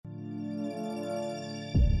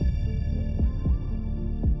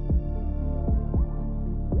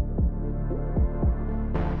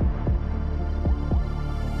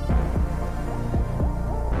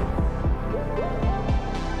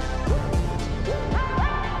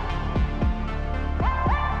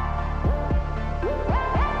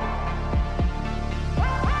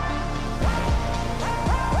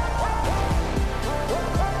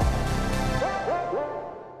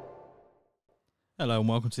Hello and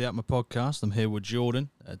welcome to the APMA podcast. I'm here with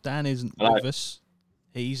Jordan. Dan isn't Hello. with us.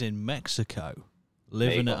 He's in Mexico, There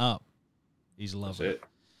living you it go. up. He's That's loving it. it.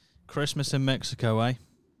 Christmas in Mexico, eh?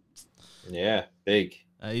 Yeah, big.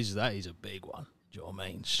 That is a big one. Do you know what I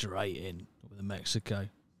mean? Straight in with Mexico.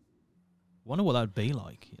 Wonder what that'd be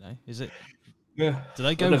like, you know? Is it? Yeah. Do they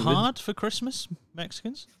I've go never been. hard for Christmas,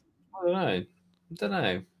 Mexicans? I don't know. I don't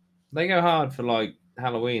know. They go hard for like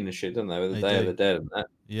Halloween and shit, don't they? With the They Day of do. the Dead and that.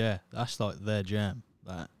 Yeah, that's like their jam,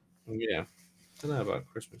 that. Yeah. I don't know about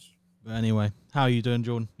Christmas. But anyway, how are you doing,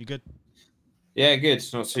 Jordan? You good? Yeah, good.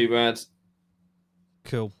 Not too bad.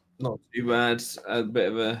 Cool. Not too bad. A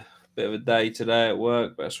bit of a day today at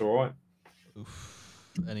work, but that's all right. Oof.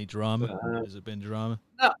 Any drama? But, Has it been drama?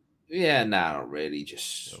 no, yeah, not really.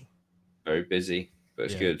 Just Cool. very busy, but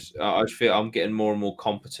it's Yeah. good. I feel I'm getting more and more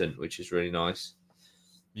competent, which is really nice.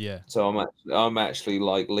 Yeah. So I'm actually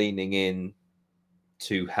like leaning in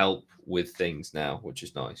to help with things now, which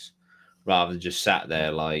is nice, rather than just sat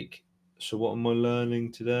there like, so what am I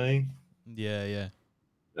learning today? Yeah, yeah.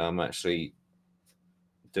 No, I'm actually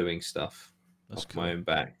doing stuff That's off my cool. own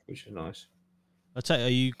back, which is nice. I tell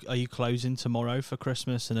you, are you closing tomorrow for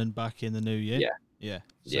Christmas and then back in the new year? Yeah, Yeah,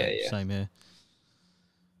 yeah, same yeah, same here.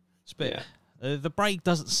 It's a bit. yeah. The break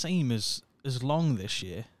doesn't seem as long this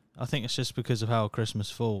year. I think it's just because of how Christmas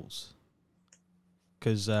falls.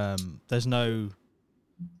 Because there's no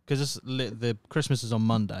because the Christmas is on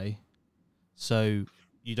Monday, so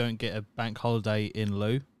you don't get a bank holiday in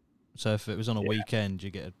lieu. So if it was on a Yeah. weekend,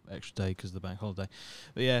 you get an extra day because of the bank holiday.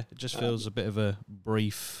 But yeah, it just Um, feels a bit of a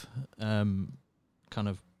brief kind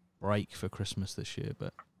of break for Christmas this year,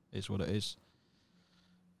 but it's what it is.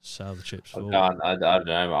 It's how the chips I fall. can't. I don't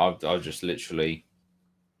know. I've just literally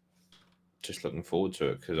just looking forward to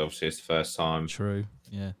it because obviously it's the first time True.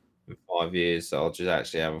 Yeah. in 5 years that I'll just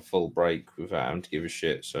actually have a full break without having to give a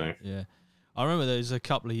shit. So Yeah. I remember there was a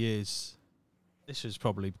couple of years. This was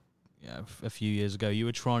probably a few years ago. You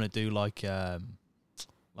were trying to do like a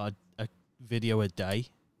video a day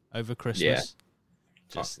over yeah, Christmas.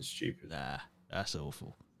 Just fucking stupid. nah, that's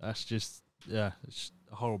awful. That's just it's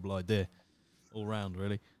a horrible idea all round,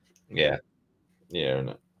 really. Yeah, yeah,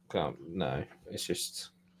 and can't. No, it's just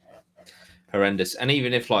horrendous. And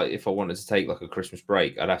even if I wanted to take like a Christmas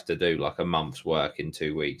break, I'd have to do like a month's work in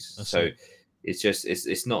 2 weeks. That's So it.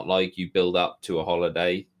 it's not like you build up to a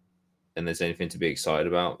holiday and there's anything to be excited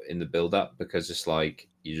about in the build up because it's like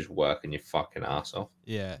you just working your fucking ass off.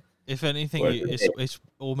 Yeah. If anything, Whereas it's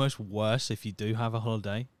almost worse if you do have a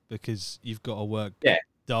holiday because you've got to work yeah,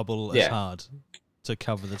 double as yeah, hard to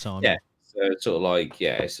cover the time yeah. off. So it's sort of like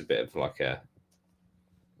it's a bit of like a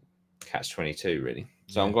catch 22 really.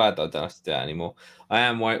 So I'm Yeah. glad that I don't have to do that anymore. I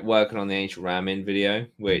am working on the ancient ramen video,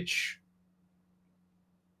 which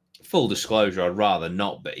full disclosure, I'd rather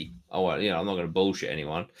not be. I won't, I'm not going to bullshit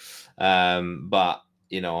anyone. But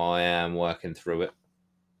I am working through it,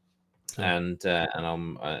 Cool. and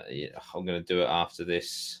I'm going to do it after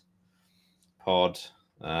this pod.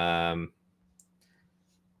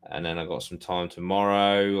 And then I got some time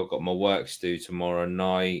tomorrow. I've got my works due tomorrow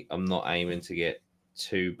night. I'm not aiming to get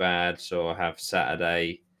too bad, so I have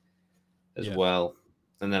Saturday as Yeah. well.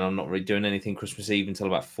 And then I'm not really doing anything Christmas Eve until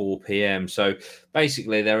about 4 p.m. So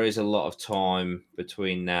basically, there is a lot of time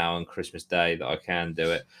between now and Christmas Day that I can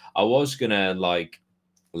do it. I was gonna like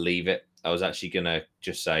leave it. I was actually gonna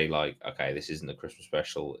just say like, okay, this isn't the Christmas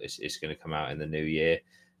special. It's gonna come out in the new year.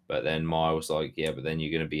 But then Maya was like, yeah, but then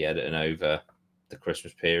you're gonna be editing over the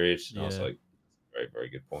Christmas period. And I was Yeah. like, very very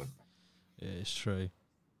good point. Yeah, it's true.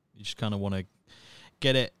 You just kind of want to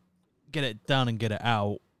get it done and get it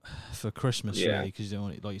out for Christmas, Yeah, really, because you don't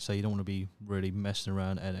want it, like you say, you don't want to be really messing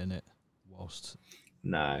around editing it whilst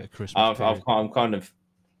no, the Christmas period. I'm kind of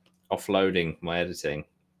offloading my editing.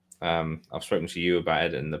 I've spoken to you about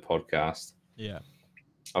editing the podcast. Yeah.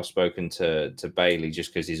 I've spoken to Bailey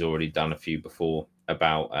just because he's already done a few before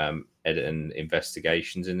about editing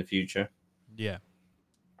investigations in the future. Yeah.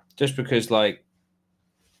 Just because, like,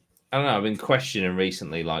 I don't know, I've been questioning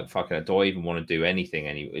recently, like, fucking, do I even want to do anything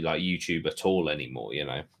like YouTube at all anymore?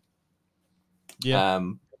 Yeah.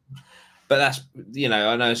 Um, but that's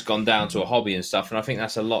I know it's gone down to a hobby and stuff, and I think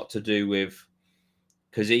that's a lot to do with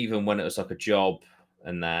because even when it was like a job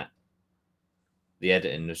and that, the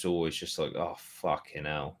editing was always just like, oh fucking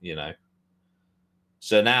hell.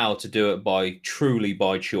 So now to do it truly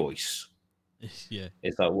by choice, Yeah.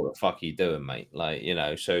 it's like, what the fuck are you doing, mate? Like,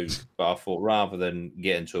 so, but I thought rather than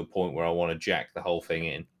getting to a point where I want to jack the whole thing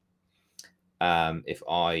in, if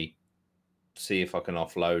I see if I can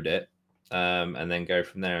offload it, and then go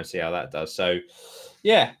from there and see how that does. So,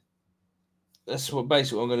 yeah, that's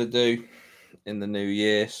basically what I'm going to do in the new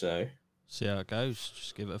year. So, See how it goes.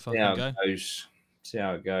 Just give it a See how fucking it go. goes. See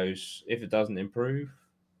how it goes. If it doesn't improve,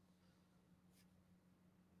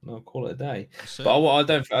 I'll call it a day. That's But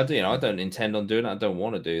it. I don't intend on doing it. I don't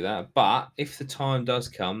want to do that. But if the time does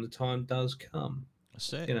come, the time does come.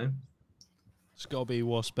 That's it. You know. It's got to be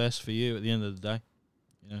what's best for you at the end of the day.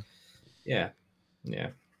 You know. Yeah.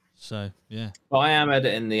 Yeah. So yeah. But I am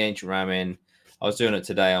editing the ancient ramen. I was doing it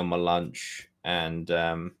today on my lunch, and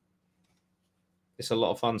it's a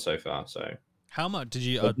lot of fun so far. So, How much did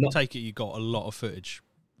you? but I not. take it you got a lot of footage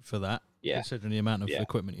for that, Yeah. considering the amount of Yeah.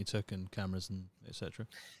 equipment you took and cameras and etc.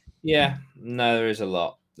 Yeah. No, there is a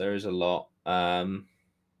lot. There is a lot.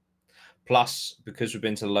 Plus, because we've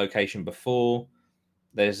been to the location before,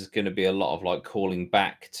 there's going to be a lot of like calling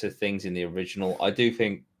back to things in the original. I do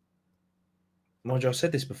think, mind you, I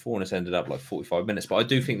said this before and it's ended up like 45 minutes, but I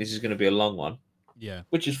do think this is going to be a long one, Yeah.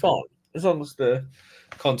 which is fine. As long as the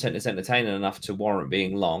content is entertaining enough to warrant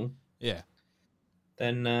being long, Yeah.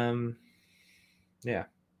 then yeah.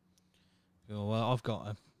 Well, I've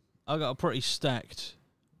got a pretty stacked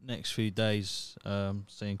next few days.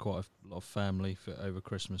 Seeing quite a lot of family for over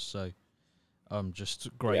Christmas, so I'm just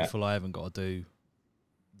Yeah. grateful I haven't got to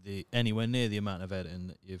do anywhere near the amount of editing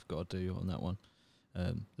that you've got to do on that one.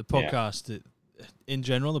 The Yeah. podcast, in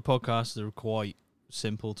general, the podcasts are quite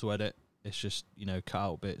simple to edit. It's just cut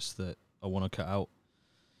out bits that I want to cut out.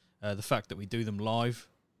 The fact that we do them live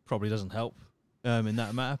probably doesn't help in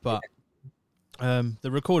that matter, but the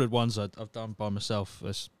recorded ones I've done by myself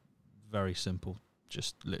is very simple.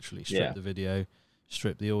 Just literally strip Yeah. the video,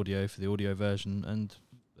 strip the audio for the audio version, and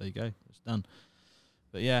there you go. It's done.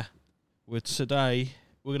 But yeah, today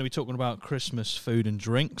we're going to be talking about Christmas food and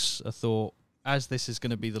drinks. I thought, as this is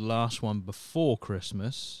going to be the last one before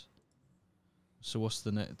Christmas, so what's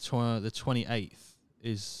the next? The 28th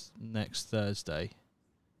is next Thursday.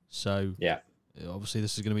 So Yeah. obviously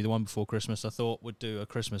this is going to be the one before Christmas. I thought we'd do a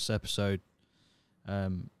Christmas episode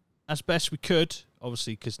as best we could,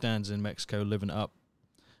 obviously, because Dan's in Mexico living it up,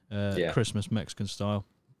 Yeah. Christmas Mexican style.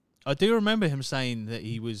 I do remember him saying that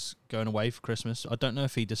he was going away for Christmas. I don't know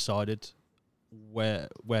if he decided where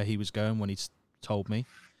he was going when he told me.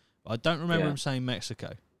 But I don't remember Yeah. him saying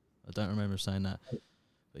Mexico. I don't remember him saying that.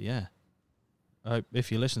 But yeah, I hope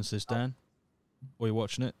if you listen to this, Dan, or you're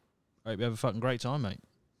watching it, I hope you have a fucking great time, mate.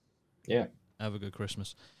 Yeah. Have a good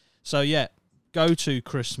Christmas. So yeah, go to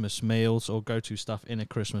Christmas meals or go to stuff in a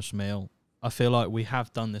Christmas meal. I feel like we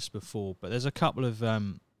have done this before, but there's a couple of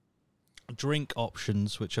drink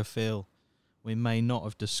options which I feel we may not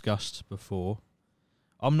have discussed before.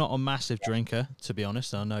 I'm not a massive drinker, to be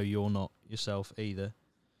honest. I know you're not yourself either.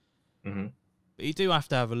 Mm-hmm. But you do have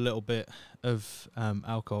to have a little bit of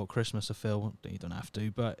alcohol at Christmas, I feel. You don't have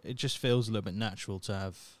to, but it just feels a little bit natural to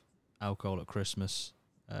have alcohol at Christmas.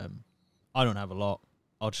 I don't have a lot.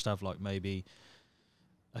 I'll just have like maybe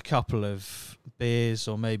a couple of beers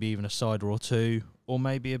or maybe even a cider or two or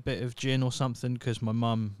maybe a bit of gin or something because my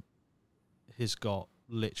mum has got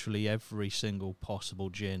literally every single possible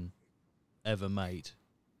gin ever made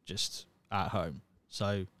just at home.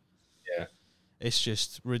 So Yeah. it's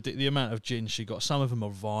just the amount of gin she got. Some of them are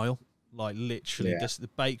vile, like literally Yeah. the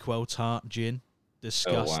Bakewell tart gin, Oh wow.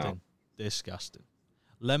 disgusting, disgusting.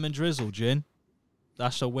 Lemon drizzle gin,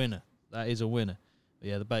 that's a winner. That is a winner. But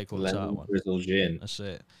yeah, the Bakewell tart Lemon one, drizzle gin. that's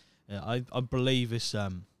it. Yeah, I believe it's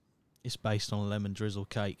based on a lemon drizzle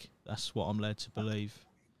cake. That's what I'm led to believe.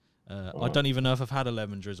 I Oh. don't even know if I've had a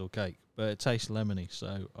lemon drizzle cake, but it tastes lemony,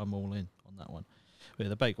 so I'm all in on that one. But yeah,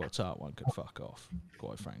 the Bakewell tart one could fuck off.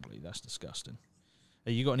 Quite frankly, that's disgusting.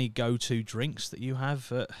 You got any go-to drinks that you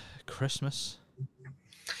have at Christmas?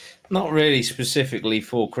 Not really specifically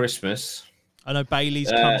for Christmas. I know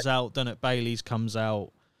Bailey's Uh, comes out, doesn't it? Bailey's comes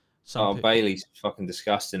out. oh, Bailey's fucking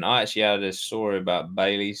disgusting. I actually had a story about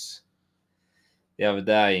Bailey's the other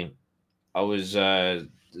day. I was this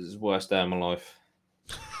is the worst day of my life.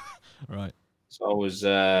 Right. So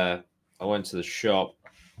I went to the shop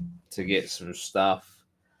to get some stuff,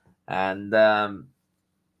 and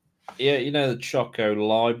yeah, you know the Choco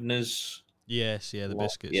Leibniz. Yes, yeah, the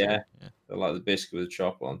biscuits, yeah. Yeah, Yeah. I like the biscuit with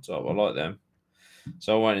chocolate on top. I like them.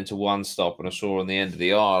 So I went into one stop and I saw on the end of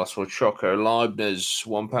the aisle, I saw Choco Leibniz,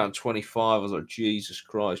 £1.25. I was like, Jesus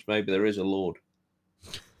Christ, maybe there is a Lord.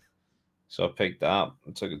 So I picked it up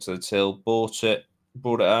and took it to the till, brought it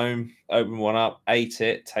home, opened one up, ate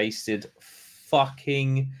it, tasted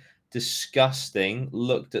fucking disgusting.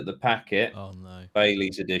 Looked at the packet, Oh no.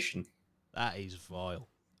 Bailey's edition. That is vile.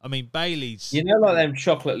 I mean Bailey's You know, like them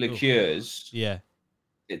chocolate oof, liqueurs, yeah.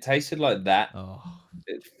 it tasted like that. Oh,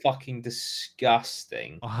 It's fucking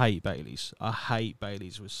disgusting. I hate Bailey's. I hate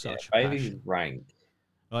Bailey's with Yeah, such a Bailey's passion. rank.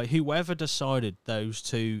 Like, whoever decided those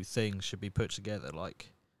two things should be put together,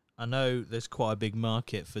 like, I know there's quite a big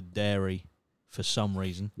market for dairy for some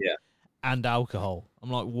reason. Yeah. And alcohol.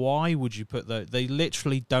 I'm like, why would you put those? They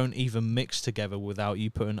literally don't even mix together without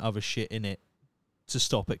you putting other shit in it to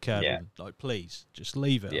stop it curdling. Like, please, just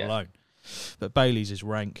leave it alone. But Bailey's is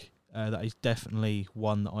rank. That is definitely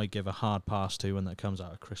one that I give a hard pass to when that comes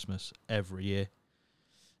out of Christmas every year.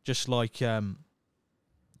 Just like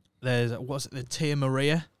there's the Tia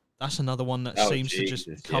Maria. That's another one that seems to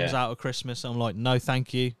just comes out of Christmas. I'm like, no,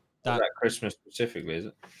 thank you. That Christmas specifically, is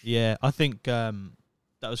it? Yeah, I think that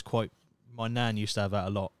was quite. My nan used to have that a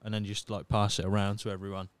lot, and then just like pass it around to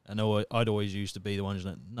everyone. And I'd always used to be the one who's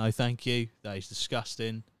like, no, thank you. That is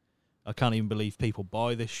disgusting. I can't even believe people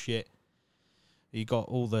buy this shit. You got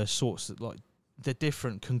all the sorts of like the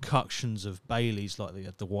different concoctions of Baileys, like they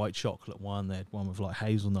had the white chocolate one, they had one with like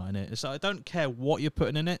hazelnut in it. So I don't care what you're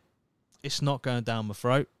putting in it, it's not going down my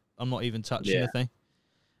throat. I'm not even touching the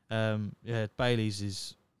thing. Baileys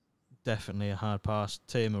is definitely a hard pass.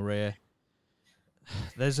 Tia Maria.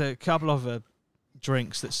 There's a couple of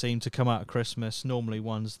drinks that seem to come out of Christmas. Normally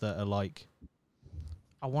ones that are like,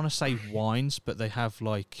 I want to say wines, but they have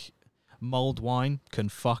like mulled wine can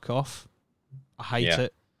fuck off. I hate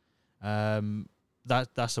it.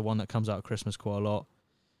 That's the one that comes out of Christmas quite a lot.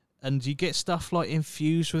 And you get stuff like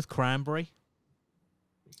infused with cranberry.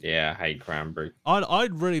 Yeah, I hate cranberry.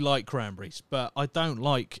 I'd really like cranberries, but I don't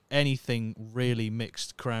like anything really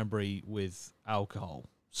mixed cranberry with alcohol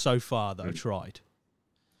so far that I've tried.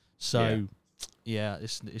 So,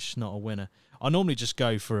 it's not a winner. I normally just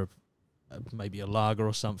go for maybe a lager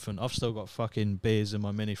or something. I've still got fucking beers in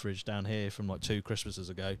my mini fridge down here from like 2 Christmases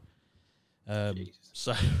ago.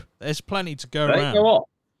 So there's plenty to go around. Go on?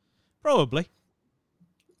 Probably.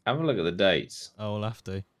 Have a look at the dates. I'll have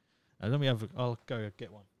to. I'll go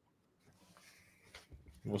get one.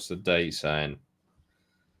 What's the date saying?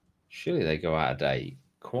 Surely they go out of date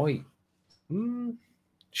quite.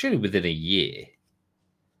 Surely within a year.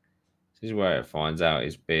 This is where it finds out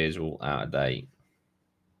his beer's all out of date.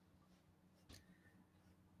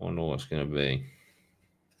 I wonder what's going to be.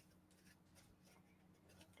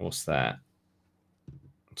 What's that?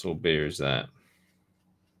 What sort of beer is that?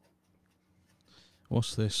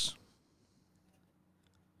 What's this?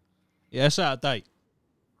 Yeah, it's out of date.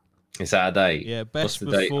 It's out of date. Yeah, best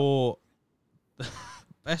before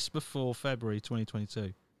February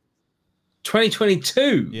 2022.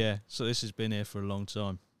 2022? Yeah, so this has been here for a long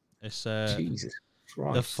time. It's Jesus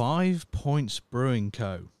Christ. The 5 Points Brewing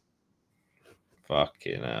Co.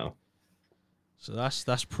 Fucking hell. So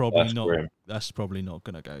that's probably not grim. That's probably not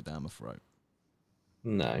going to go down my throat.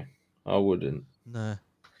 No, I wouldn't. Nah.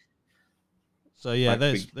 So yeah,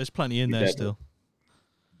 there's plenty in there still.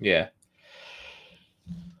 Yeah.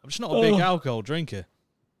 I'm just not a big alcohol drinker.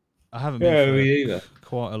 I haven't been for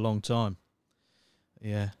quite a long time.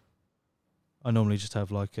 Yeah. I normally just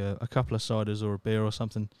have like a couple of ciders or a beer or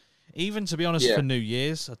something. Even to be honest, for New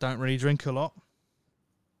Year's, I don't really drink a lot.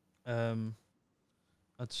 I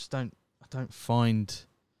don't find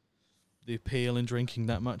the appeal in drinking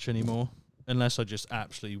that much anymore, unless I just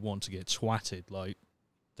absolutely want to get twatted. Like,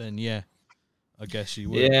 then I guess you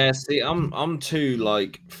would. Yeah, see, I'm too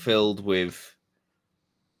like filled with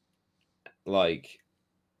like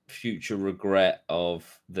future regret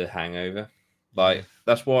of the hangover. Like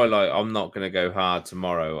that's why I'm not gonna go hard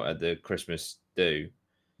tomorrow at the Christmas do.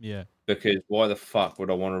 Yeah. Because why the fuck would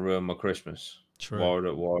I want to ruin my Christmas? True.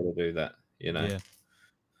 Why would I do that? You know? Yeah.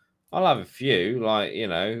 I'll have a few. Like, you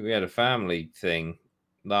know, we had a family thing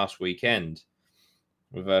last weekend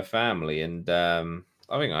with her family, and I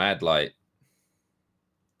think I had like,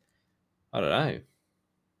 I don't know,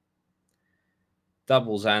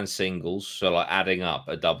 doubles and singles. So like adding up,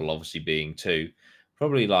 a double obviously being 2,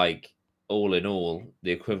 probably like all in all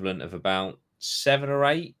the equivalent of about 7 or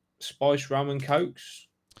 8 spiced rum and cokes.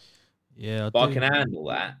 Yeah, but I can handle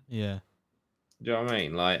that. Yeah. Do you know what I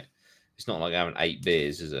mean? Like, it's not like having 8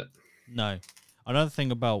 beers, is it? No. Another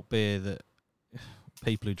thing about beer that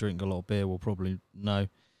people who drink a lot of beer will probably know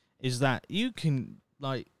is that you can,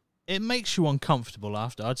 like, it makes you uncomfortable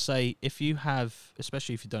after. I'd say if you have,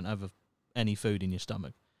 especially if you don't have any food in your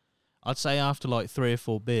stomach, I'd say after like 3 or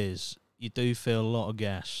 4 beers, you do feel a lot of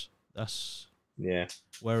gas. That's... Yeah.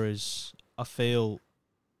 Whereas I feel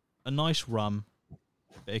a nice rum,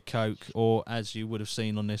 bit of Coke, or as you would have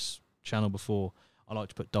seen on this channel before, I like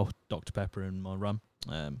to put Dr. Pepper in my rum.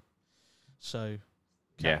 So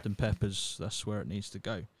Captain Pepper's, that's where it needs to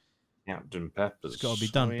go. Captain Pepper's. It's got to be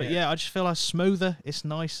done. But yeah, I just feel like smoother. It's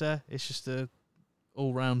nicer. It's just a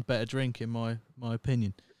all-round better drink in my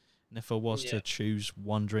opinion. And if I was Yeah. to choose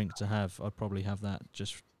one drink to have, I'd probably have that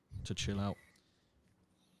just to chill out.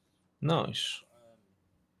 Nice.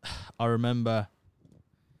 I remember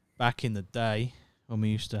back in the day when we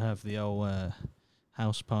used to have the old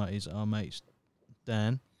house parties at our mate's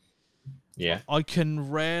Dan. Yeah. I can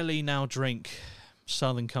rarely now drink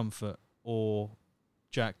Southern Comfort or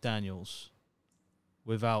Jack Daniels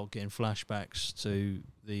without getting flashbacks to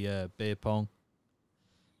the beer pong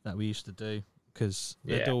that we used to do, because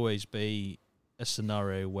there'd Yeah. always be a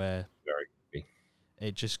scenario where Very creepy.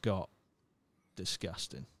 it just got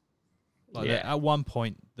disgusting. Like Yeah. at one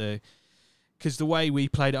point, because the way we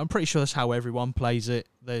played it, I'm pretty sure that's how everyone plays it.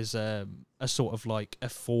 There's a sort of like a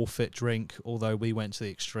forfeit drink, although we went to the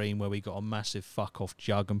extreme where we got a massive fuck off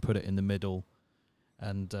jug and put it in the middle,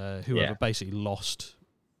 and whoever Yeah. basically lost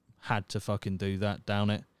had to fucking do that down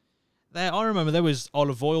it. There, I remember there was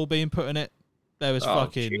olive oil being put in it. There was Oh,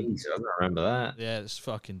 fucking jeez, I don't remember that. yeah, it's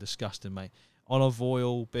fucking disgusting, mate. Olive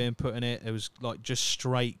oil being put in it. It was like just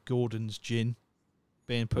straight Gordon's gin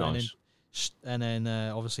being put in, Nice. and then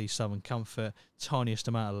obviously Southern Comfort, tiniest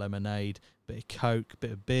amount of lemonade, bit of Coke,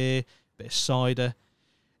 bit of beer, bit of cider.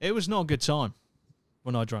 It was not a good time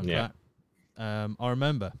when I drank Yeah. that. I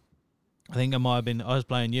remember. I think I might have been. I was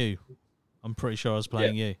playing you. I'm pretty sure I was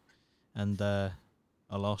playing you, and I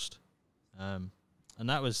lost. And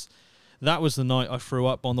that was the night I threw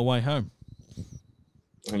up on the way home.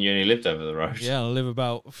 And you only lived over the road. Yeah, I live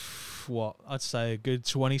about what I'd say a good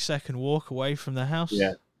 20-second walk away from the house.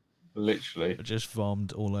 Yeah. Literally. I just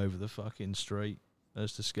vommed all over the fucking street. That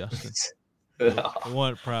was disgusting. It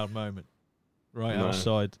wasn't a proud moment. Right No.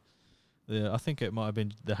 outside. I think it might have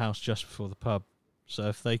been the house just before the pub. So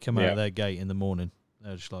if they come out of their gate in the morning,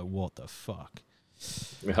 they're just like, what the fuck?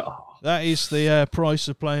 That is the price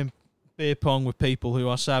of playing beer pong with people who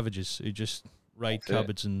are savages, who just raid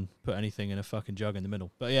cupboards and put anything in a fucking jug in the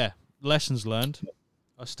middle. But yeah, lessons learned.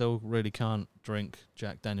 I still really can't drink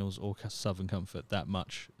Jack Daniels or Southern Comfort that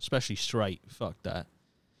much, especially straight. Fuck that.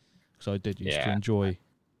 Because I did used to enjoy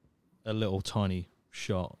a little tiny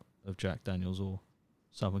shot of Jack Daniels or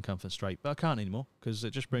Southern Comfort straight, but I can't anymore because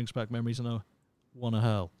it just brings back memories and I want to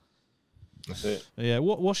hurl. That's it. Yeah,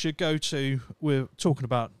 what's your go-to? We're talking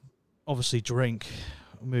about obviously drink,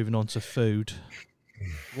 moving on to food.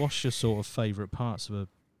 What's your sort of favourite parts of a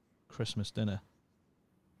Christmas dinner?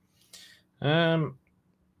 I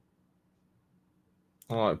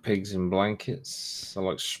like pigs in blankets. I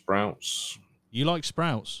like sprouts. You like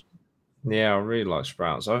sprouts? Yeah, I really like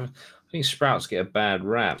sprouts. I think sprouts get a bad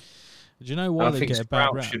rap. Do you know why I they think get a bad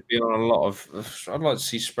sprouts rap? should be on a lot of. I'd like to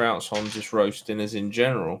see sprouts on just roast dinners in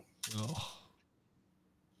general. Oh.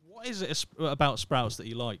 What is it about sprouts that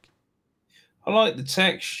you like? I like the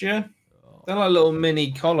texture. Oh, They're like little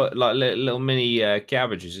mini like little mini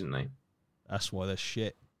cabbages, isn't they? that's why they're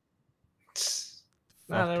shit.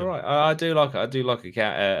 No, Fuck they're 'em. right. I do like it. I do like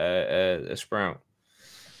a sprout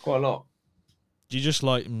quite a lot. Do you just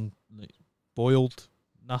like them boiled,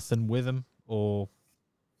 nothing with them, or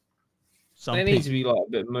some They people? need to be like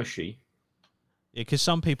a bit mushy. Yeah, because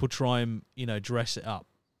some people try and dress it up,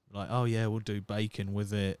 like, oh yeah, we'll do bacon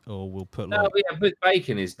with it, or we'll put No, like. but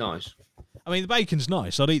bacon is nice. I mean, the bacon's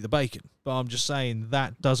nice. I'd eat the bacon, but I'm just saying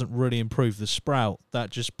that doesn't really improve the sprout. That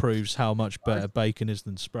just proves how much better bacon is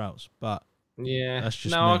than sprouts. But Yeah. that's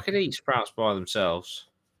just No, me. I could eat sprouts by themselves.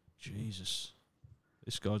 Jesus,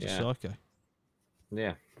 this guy's a Yeah. psycho.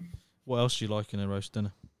 Yeah. What else do you like in a roast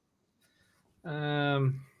dinner?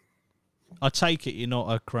 Um. I take it you're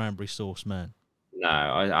not a cranberry sauce man. No,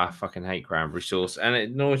 I fucking hate cranberry sauce, and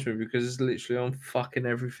it annoys me because it's literally on fucking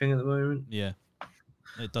everything at the moment. Yeah,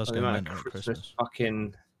 it does Like the go amount of mental at Christmas Christmas.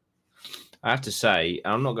 fucking. I have to say,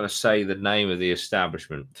 and I'm not going to say the name of the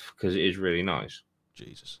establishment because it is really nice.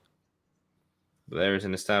 Jesus. But there is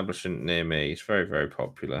an establishment near me. It's very, very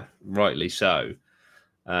popular, rightly so.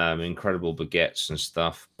 Incredible baguettes and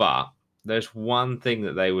stuff. But there's one thing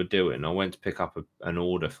that they were doing. I went to pick up an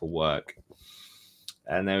order for work,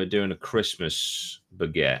 and they were doing a Christmas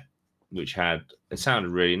baguette, which it sounded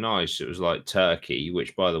really nice. It was like turkey,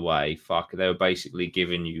 which, by the way, they were basically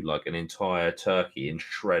giving you like an entire turkey in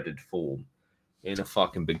shredded form in a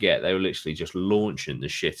fucking baguette. They were literally just launching the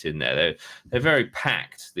shit in there. They're very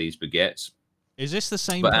packed, these baguettes. Is this the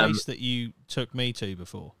same But, place that you took me to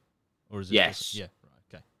before? Or is this yes. different? Yeah,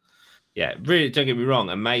 right, okay. Yeah, really, don't get me wrong,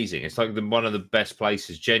 amazing. It's like one of the best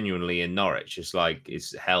places genuinely in Norwich. It's like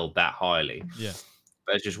it's held that highly. Yeah.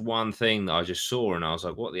 But there's just one thing that I just saw and I was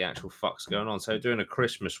like, what the actual fuck's going on? So doing a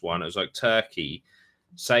Christmas one, it was like turkey,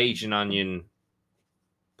 sage and onion,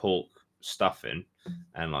 pork stuffing,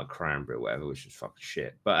 and like cranberry or whatever, which was fucking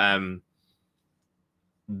shit. But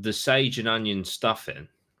the sage and onion stuffing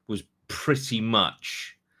was pretty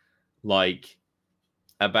much like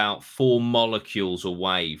about 4 molecules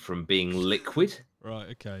away from being liquid. Right.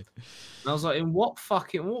 Okay. And I was like, in what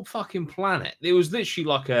fucking planet? It was literally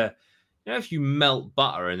like if you melt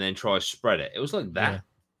butter and then try to spread it, it was like that. Yeah.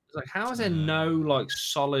 It's like, how is there no like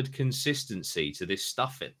solid consistency to this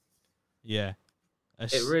stuffing? Yeah.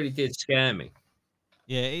 It really did scare me.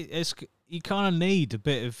 Yeah. It's you kind of need a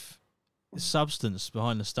bit of substance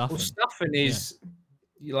behind the stuffing. Well, stuffing is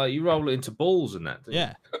you roll it into balls and that. Don't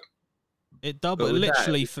Yeah. You? It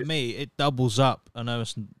literally for me. It doubles up. I know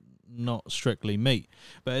it's not strictly meat,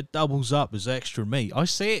 but it doubles up as extra meat. I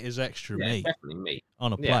see it as extra meat, definitely meat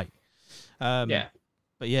on a plate. Yeah.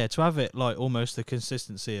 But yeah, to have it like almost the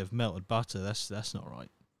consistency of melted butter, that's not right.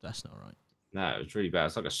 That's not right. No, it was really bad.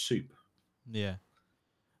 It's like a soup. Yeah.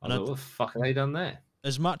 I was like, what the fuck have they done there?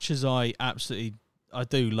 As much as I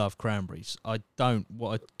do love cranberries, what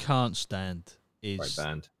I can't stand is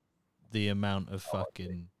the amount of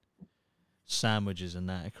fucking sandwiches and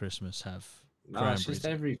that at Christmas have cranberries. It's just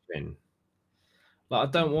everything. Like,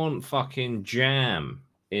 I don't want fucking jam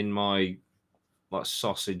in my like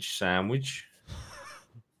sausage sandwich.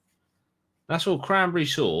 That's all. Cranberry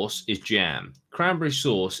sauce is jam. Cranberry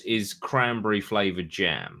sauce is cranberry flavored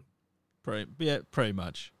jam. Pretty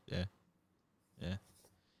much. Yeah. Yeah.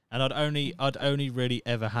 And I'd only really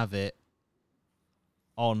ever have it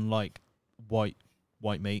on like white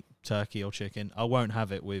meat, turkey or chicken. I won't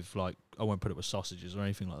have it with I won't put it with sausages or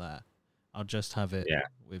anything like that. I'll just have it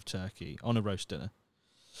with turkey on a roast dinner.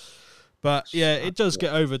 But yeah, it does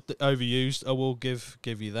get overused. I will give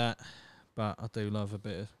you that. But I do love a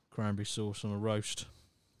bit of cranberry sauce on a roast.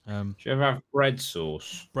 Do you ever have bread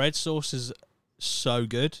sauce? Bread sauce is so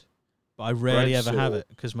good, but I rarely ever have it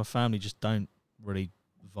because my family just don't really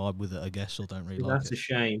vibe with it, I guess, or don't really like it. That's a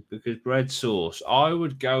shame because bread sauce, I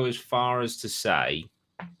would go as far as to say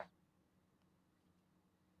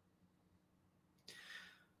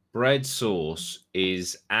bread sauce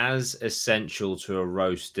is as essential to a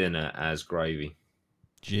roast dinner as gravy.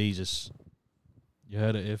 Jesus. You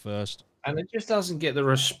heard it here first. And it just doesn't get the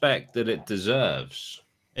respect that it deserves.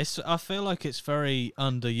 I feel like it's very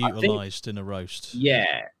underutilized in a roast.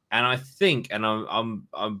 Yeah. And I think, and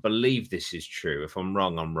I believe this is true. If I'm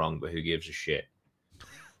wrong, but who gives a shit?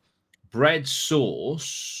 Bread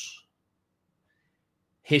sauce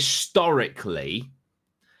historically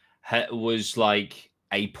was like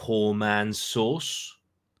a poor man's sauce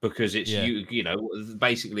because it's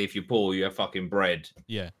basically if you're poor, you have fucking bread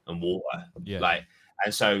and water.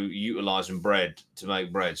 And so utilizing bread to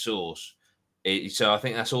make bread sauce. So I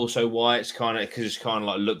think that's also why it's kind of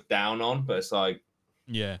like looked down on, but it's like,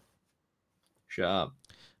 shut up.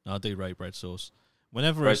 No, I do rate bread sauce.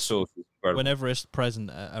 Whenever it's present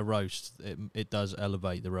at a roast, it does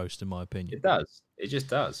elevate the roast, in my opinion. It does. It just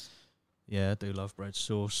does. Yeah, I do love bread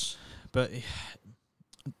sauce, but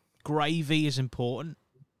gravy is important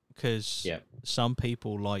because some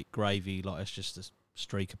people like gravy like it's just a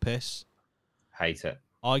streak of piss. Hate it.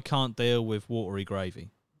 I can't deal with watery gravy.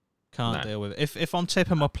 Can't deal with it. If I'm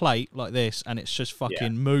tipping my plate like this and it's just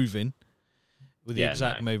fucking moving with the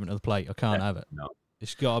exact movement of the plate, I can't have it. No.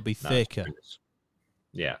 It's got to be thicker.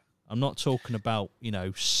 Yeah. I'm not talking about,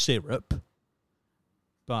 syrup,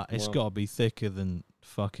 but it's got to be thicker than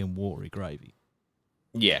fucking watery gravy.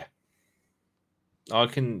 Yeah. I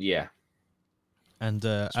can, And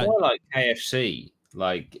that's why I like KFC.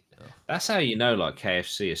 Like, that's how you know, like,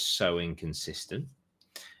 KFC is so inconsistent.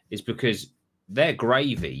 Is because their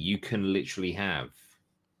gravy, you can literally have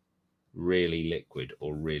really liquid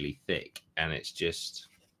or really thick, and it's just...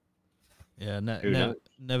 Yeah,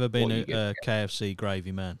 never been a KFC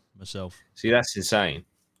gravy man myself. See, that's insane.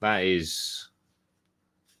 That's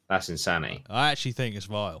insanity. I actually think it's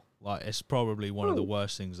vile. Like, it's probably one of the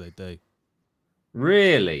worst things they do.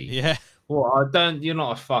 Really? Yeah. Well, you're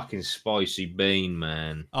not a fucking spicy bean,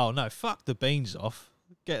 man. Oh, no, fuck the beans off.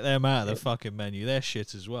 Get them out of the fucking menu. They're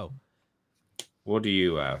shit as well. What do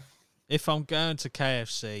you have? If I'm going to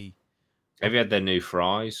KFC... Have you had their new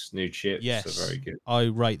fries, new chips? Yes. They're very good. I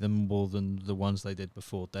rate them more than the ones they did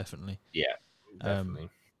before, definitely. Yeah, definitely.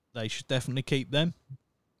 They should definitely keep them,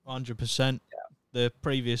 100%. Yeah. The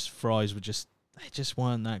previous fries they just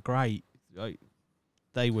weren't that great. Like,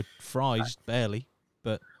 they were fries, barely,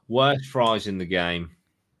 but... Worst fries in the game,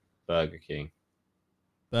 Burger King.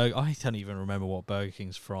 I don't even remember what Burger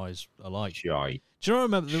King's fries are like. Shite. Do you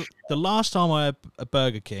remember the last time I had a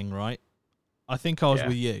Burger King, right? I think I was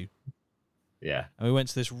with you. Yeah. And we went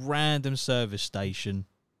to this random service station.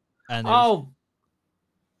 And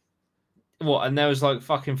what? And there was like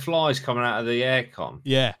fucking flies coming out of the aircon.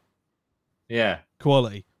 Yeah. Yeah.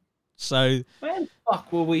 Quality. So where the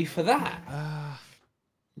fuck were we for that?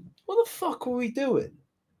 What the fuck were we doing?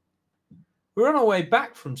 We're on our way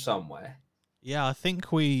back from somewhere. Yeah,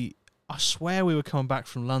 I swear we were coming back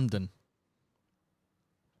from London.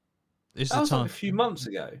 This is That the was like time. a few months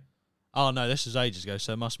ago. Oh, no, this was ages ago,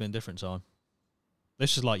 so it must have been a different time.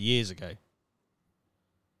 This is like years ago.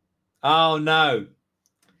 Oh, no.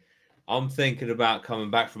 I'm thinking about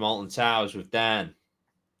coming back from Alton Towers with Dan.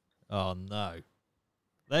 Oh, no.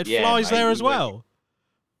 They had Yeah, flies mate. there We as went. well.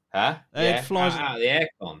 Huh? They had Yeah, flies. out of the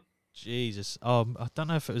aircon. Jesus. Oh, I don't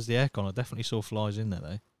know if it was the aircon. I definitely saw flies in there,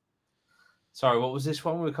 though. Sorry, what was this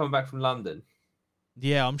one? We were coming back from London.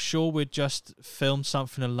 Yeah, I'm sure we'd just filmed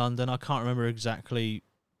something in London. I can't remember exactly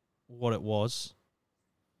what it was.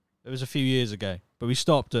 It was a few years ago, but we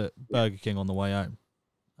stopped at Burger King on the way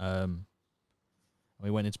home. We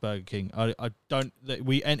went into Burger King.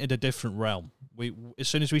 We entered a different realm. As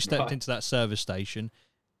soon as we stepped into that service station,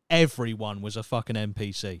 everyone was a fucking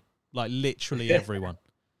NPC. Like literally everyone.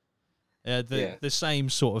 The same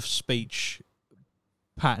sort of speech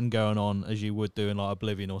pattern going on as you would do in like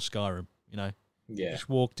Oblivion or Skyrim. You know, just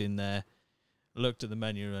walked in there, looked at the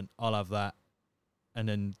menu, and I'll have that. And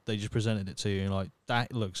then they just presented it to you, and like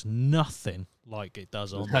that looks nothing like it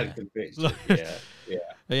does on there.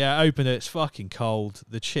 Yeah, opened it. It's fucking cold.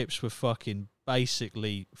 The chips were fucking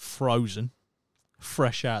basically frozen,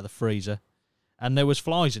 fresh out of the freezer, and there was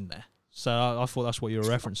flies in there. So I thought that's what you were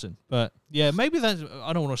referencing. But yeah, maybe that's.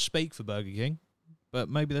 I don't want to speak for Burger King, but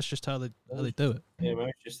maybe that's just how they do it. Yeah,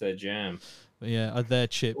 maybe it's just their jam. But yeah, their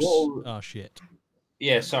chips. Oh shit.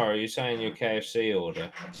 Yeah, sorry, you're saying your KFC order.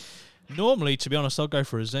 Normally, to be honest, I'll go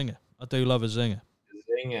for a zinger. I do love a zinger.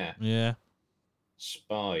 Zinger. Yeah.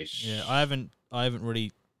 Spice. Yeah, I haven't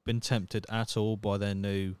really been tempted at all by their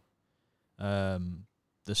new the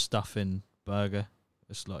stuffing burger.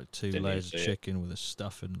 It's like two layers of chicken with a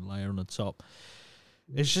stuffing layer on the top.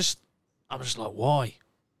 It's just I'm just like, why?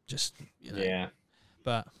 Just Yeah.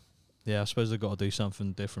 But yeah, I suppose they've got to do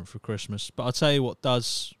something different for Christmas. But I'll tell you what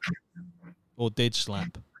does or did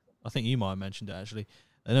slap. I think you might have mentioned it actually.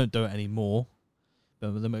 They don't do it anymore.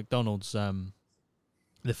 But the McDonald's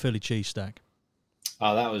the Philly cheesesteak.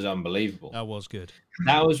 Oh, that was unbelievable. That was good.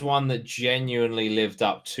 That was one that genuinely lived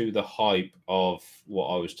up to the hype of what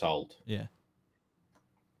I was told. Yeah.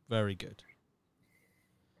 Very good.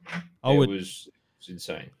 It was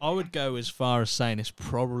insane. I would go as far as saying it's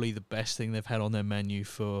probably the best thing they've had on their menu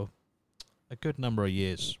for a good number of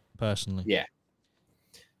years, personally. Yeah.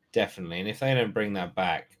 Definitely. And if they don't bring that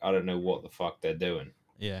back, I don't know what the fuck they're doing.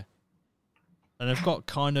 Yeah. And they've got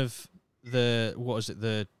kind of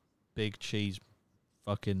the big cheese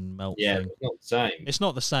fucking melt thing. It's not the same. It's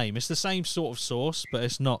not the same. It's the same sort of sauce, but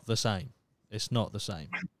it's not the same. It's not the same.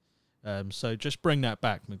 So just bring that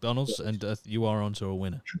back, McDonald's, and you are onto a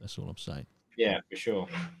winner. That's all I'm saying. Yeah, for sure.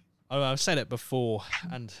 I've said it before,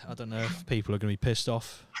 and I don't know if people are going to be pissed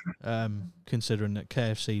off, considering that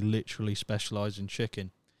KFC literally specialise in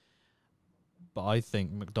chicken. But I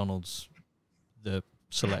think McDonald's, the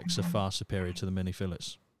selects are far superior to the mini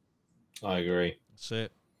fillets. I agree. That's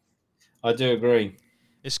it. I do agree.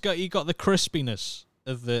 You got the crispiness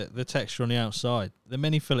of the texture on the outside. The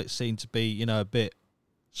mini fillets seem to be, a bit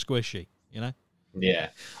squishy, Yeah.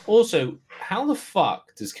 Also, how the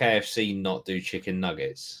fuck does KFC not do chicken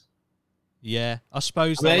nuggets? Yeah, I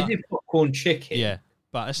suppose they do popcorn chicken. Yeah,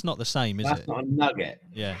 but it's not the same, is it? That's not a nugget.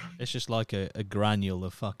 Yeah, it's just like a granule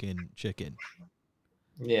of fucking chicken.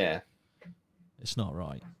 Yeah. It's not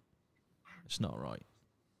right. It's not right.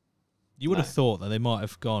 You would have thought that they might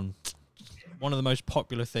have gone, one of the most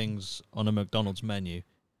popular things on a McDonald's menu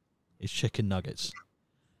is chicken nuggets.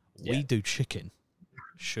 Yeah. We do chicken.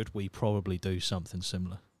 Should we probably do something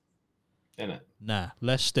similar? Innit? Nah,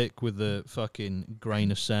 let's stick with the fucking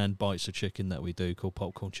grain of sand bites of chicken that we do called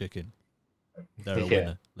popcorn chicken. They're a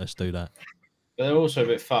winner. Let's do that. But they're also a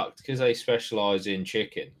bit fucked because they specialise in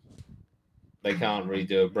chicken. They can't really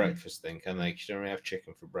do a breakfast thing, can they? Because you don't really have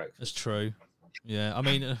chicken for breakfast. That's true. Yeah, I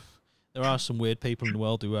mean, there are some weird people in the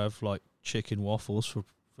world who have like chicken waffles for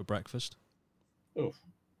breakfast. Oh.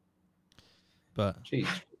 But jeez.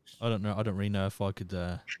 I don't know. I don't really know if I could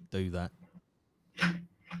do that.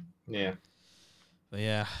 Yeah. But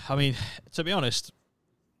yeah, I mean, to be honest,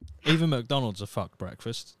 even McDonald's a fucked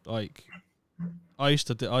breakfast. Like, I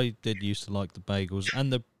did used to like the bagels,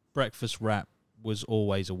 and the breakfast wrap was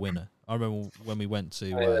always a winner. I remember when we went to.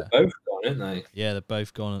 They're both gone, aren't they? Yeah, they're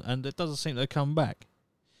both gone, and it doesn't seem to come back.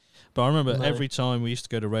 But I remember every time we used to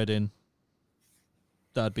go to Reading,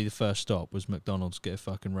 that'd be the first stop was McDonald's. Get a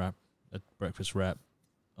fucking wrap, a breakfast wrap,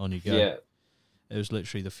 on you go. Yeah, it was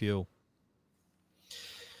literally the fuel.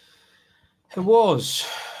 It was.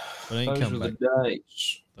 But I ain't Those come were back. the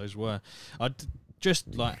days. Those were.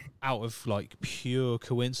 Just like out of like pure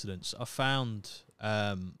coincidence, I found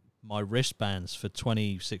my wristbands for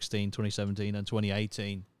 2016, 2017, and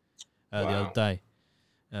 2018 the other Wow. day.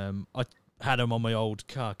 I had them on my old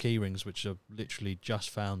car key rings, which I literally just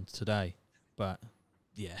found today. But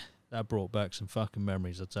yeah, that brought back some fucking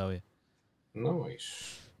memories, I tell you.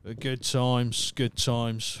 Nice. But good times, good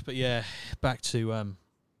times. But yeah, back to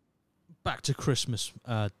Christmas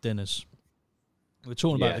dinners. We're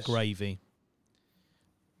talking about the Yes. gravy.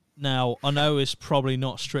 Now, I know it's probably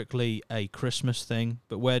not strictly a Christmas thing,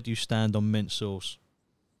 but where do you stand on mint sauce?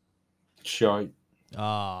 Shite.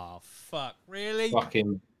 Ah, fuck, really?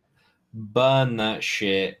 Fucking burn that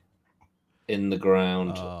shit in the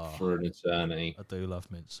ground Ah, for an eternity. I do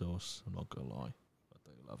love mint sauce. I'm not gonna lie, I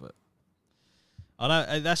do love it. I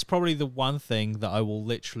know that's probably the one thing that I will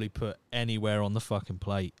literally put anywhere on the fucking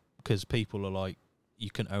plate because people are like,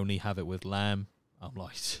 you can only have it with lamb. I'm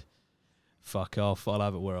like, fuck off. I'll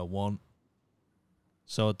have it where I want.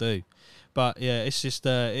 So I do, but yeah, it's just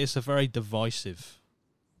it's a very divisive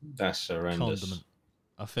That's horrendous. condiment.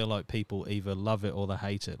 I feel like people either love it or they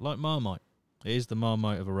hate it. Like Marmite. It is the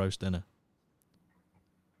Marmite of a roast dinner.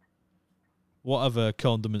 What other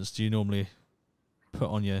condiments do you normally put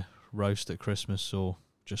on your roast at Christmas or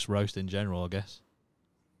just roast in general, I guess?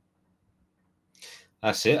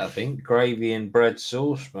 That's it, I think. Gravy and bread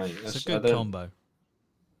sauce, mate. It's a That's, good combo.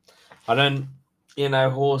 I don't,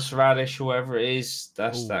 horseradish or whatever it is,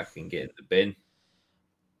 Ooh. that can get in the bin.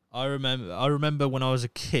 I remember when I was a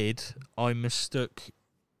kid, I mistook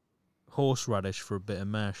horseradish for a bit of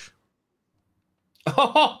mash.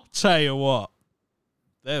 Tell you what,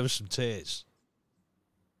 there was some tears.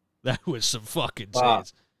 There was some fucking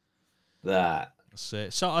tears. That. That's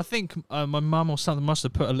it. So I think my mum or something must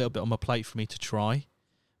have put a little bit on my plate for me to try,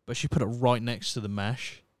 but she put it right next to the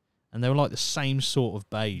mash, and they were like the same sort of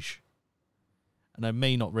beige. And then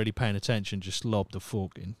me not really paying attention, just lobbed the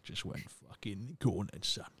fork in, just went fucking go on then,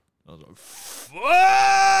 son. I was like,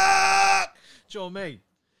 fuck! Do you know what I mean?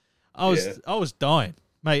 I was dying,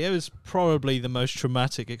 mate. It was probably the most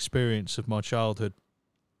traumatic experience of my childhood.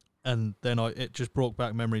 And then it just brought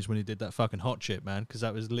back memories when he did that fucking hot chip, man, because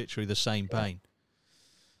that was literally the same pain.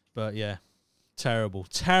 But yeah, terrible,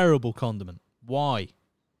 terrible condiment. Why?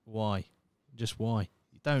 Just why?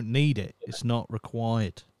 You don't need it. It's not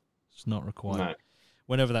required. It's not required. No.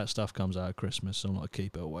 Whenever that stuff comes out at Christmas, I'm like,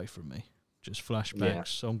 keep it away from me. Just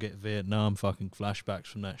flashbacks. I'll get Vietnam fucking flashbacks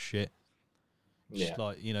from that shit. Just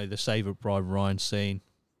like, the Saving Private Ryan scene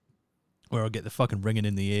where I get the fucking ringing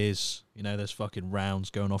in the ears. There's fucking rounds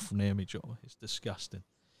going off from near me. It's disgusting.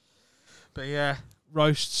 But yeah,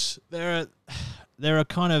 roasts, they're a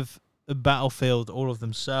kind of a battlefield all of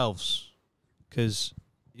themselves. Because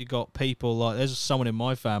you got people like, there's someone in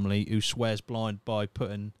my family who swears blind by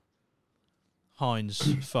putting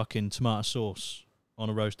Heinz fucking tomato sauce on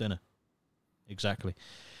a roast dinner. Exactly.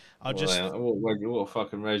 What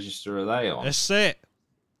fucking register are they on? That's it.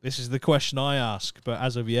 This is the question I ask, but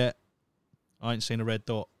as of yet, I ain't seen a red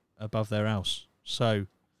dot above their house. So,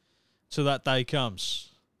 till that day comes,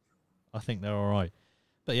 I think they're all right.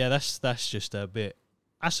 But yeah, that's just a bit.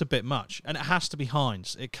 That's a bit much, and it has to be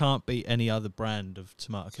Heinz. It can't be any other brand of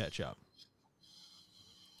tomato ketchup.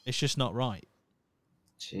 It's just not right.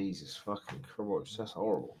 Jesus fucking Christ, that's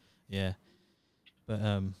horrible. Yeah, but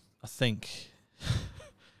I think,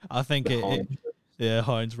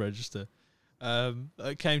 Heinz register.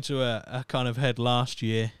 It came to a kind of head last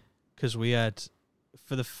year because we had,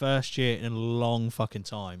 for the first year in a long fucking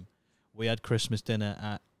time, we had Christmas dinner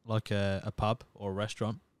at like a pub or a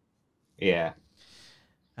restaurant. Yeah.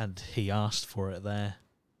 And he asked for it there.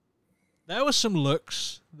 There were some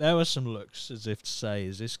looks as if to say,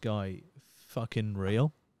 is this guy fucking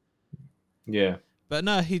real? Yeah. But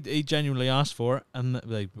no, he genuinely asked for it, and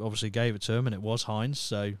they obviously gave it to him, and it was Heinz,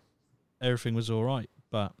 so everything was all right.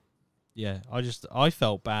 But yeah, I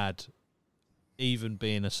felt bad even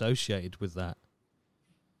being associated with that.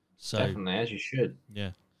 So Definitely, as you should.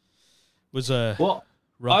 Yeah. Was a what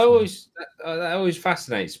rough that always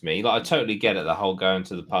fascinates me. Like, I totally get it, the whole going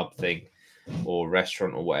to the pub thing or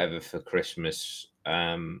restaurant or whatever for Christmas. But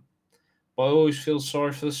I always feel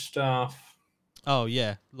sorry for the staff. Oh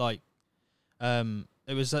yeah, like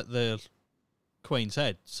it was at the Queen's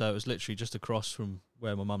Head, so it was literally just across from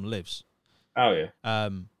where my mum lives. Oh yeah.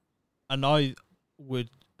 And I would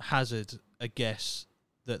hazard a guess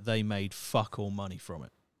that they made fuck all money from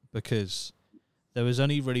it because there was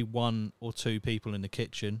only really one or two people in the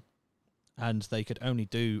kitchen, and they could only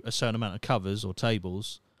do a certain amount of covers or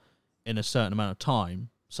tables in a certain amount of time.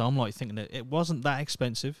 So I'm like thinking that it wasn't that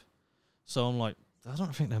expensive. So I'm like, I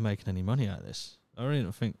don't think they're making any money out of this. I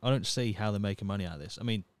don't see how they're making money out of this. I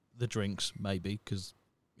mean, the drinks maybe, because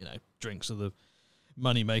drinks are the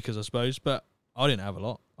money makers, I suppose. But I didn't have a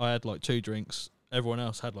lot. I had like 2 drinks. Everyone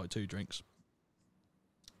else had like 2 drinks.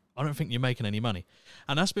 I don't think you're making any money,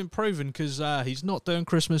 and that's been proven because he's not doing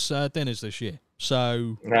Christmas dinners this year.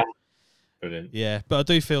 So Yeah. Brilliant. yeah, but I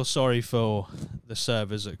do feel sorry for the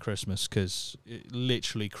servers at Christmas because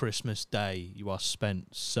literally Christmas Day you are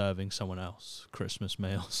spent serving someone else Christmas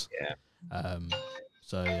meals. Yeah.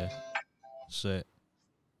 So yeah, that's it.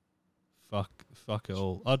 Fuck it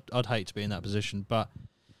all. I'd hate to be in that position, but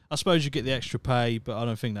I suppose you get the extra pay, but I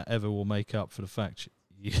don't think that ever will make up for the fact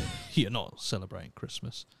you're not celebrating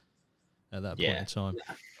Christmas at that point in time.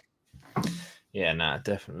 Yeah, nah,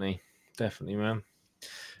 definitely, man.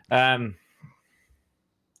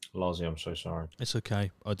 Lozzy, I'm so sorry. It's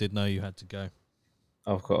okay. I did know you had to go.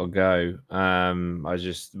 I've got to go.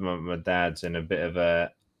 My dad's in a bit of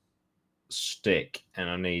a stick,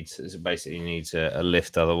 and basically needs a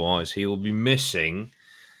lift. Otherwise, he will be missing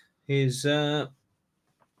his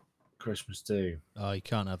Christmas do. Oh, you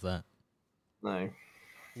can't have that. No.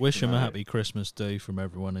 Wish him a No. happy Christmas do from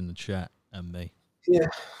everyone in the chat and me. Yeah.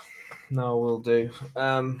 No, we'll do.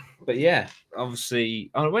 But yeah, obviously,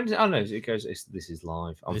 when I don't know it goes. This is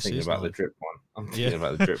live. I'm This thinking is about live. the drip one.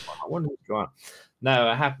 I wonder if you are. No,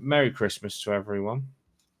 a happy Merry Christmas to everyone,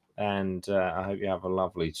 and I hope you have a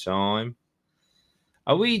lovely time.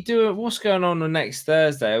 Are we doing? What's going on the next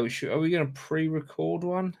Thursday? Are we going to pre-record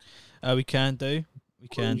one? We can do. We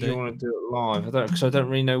can Do you do. want to do it live? I don't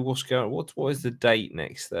really know what's going on. What is the date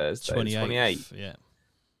next Thursday? 28th. Yeah.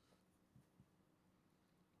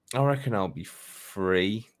 I reckon I'll be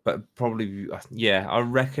free, but probably I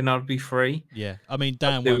reckon I'll be free. Yeah. I mean, But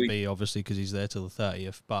Dan do won't we- be obviously because he's there till the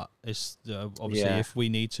 30th. But it's obviously Yeah. if we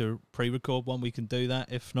need to pre-record one, we can do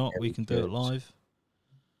that. If not, we can do it could. live.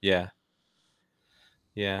 Yeah.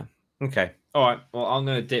 Okay. All right. Well, I'm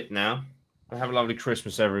going to dip now. Have a lovely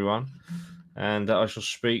Christmas, everyone, and I shall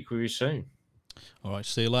speak with you soon. All right.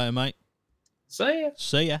 See you later, mate. See ya.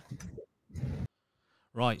 See ya.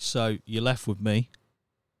 Right. So you're left with me.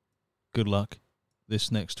 Good luck.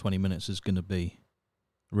 This next 20 minutes is going to be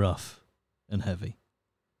rough and heavy.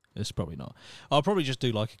 It's probably not. I'll probably just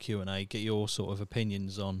do like a Q&A, get your sort of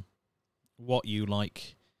opinions on what you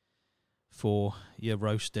like for your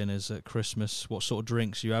roast dinners at Christmas, what sort of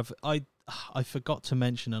drinks you have. I forgot to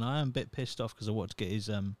mention, and I am a bit pissed off because I want to get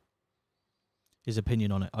his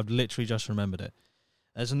opinion on it. I've literally just remembered it.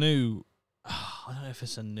 There's a new, I don't know if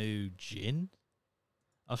it's a new gin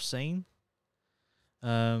I've seen.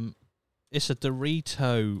 It's a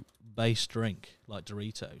Dorito-based drink, like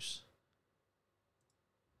Doritos.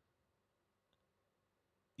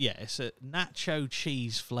 Yeah, it's a nacho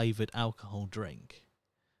cheese flavoured alcohol drink.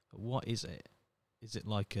 But what is it? Is it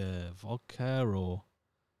like a vodka or...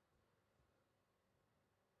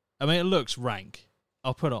 I mean, it looks rank.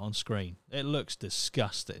 I'll put it on screen. It looks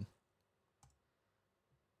disgusting.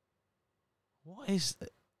 What is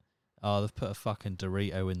it? Oh, they've put a fucking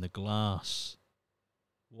Dorito in the glass.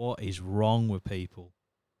 What is wrong with people?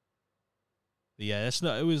 But yeah,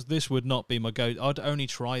 this would not be my go. I'd only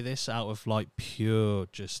try this out of like pure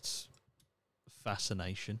just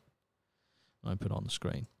fascination. I put it on the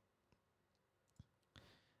screen.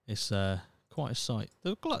 It's quite a sight.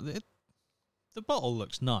 The bottle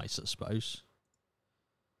looks nice, I suppose.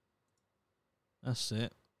 That's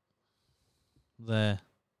it. There.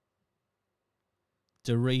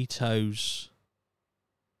 Doritos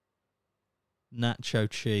nacho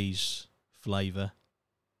cheese flavour.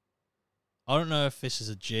 I don't know if this is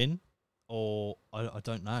a gin or I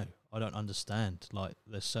don't know. I don't understand. Like,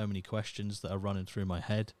 there's so many questions that are running through my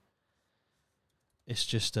head. It's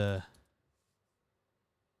just I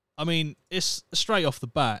mean, it's straight off the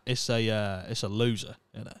bat. It's a loser,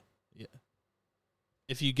 you know. Yeah.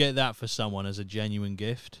 If you get that for someone as a genuine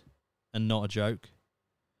gift and not a joke,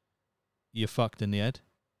 you're fucked in the head.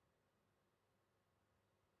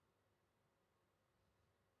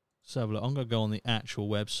 So look, I'm gonna go on the actual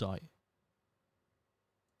website.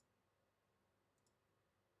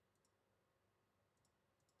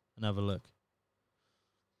 And have a look.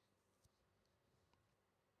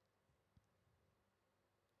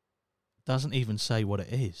 Doesn't even say what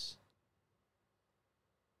it is.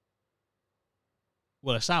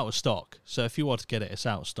 Well, it's out of stock. So if you want to get it, it's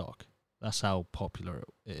out of stock. That's how popular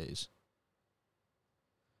it is.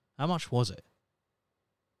 How much was it?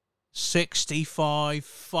 $65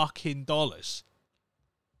 fucking dollars.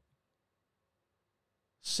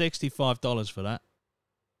 $65 for that.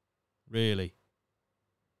 Really?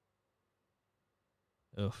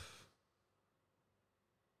 Ugh.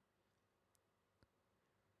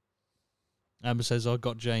 Amber says, I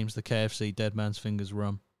got James the KFC Dead Man's Fingers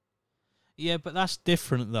rum. Yeah, but that's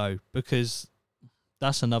different, though, because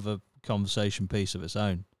that's another conversation piece of its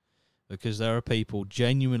own. Because there are people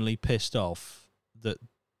genuinely pissed off that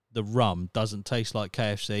the rum doesn't taste like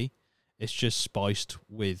KFC. It's just spiced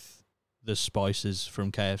with the spices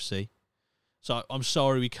from KFC. So I'm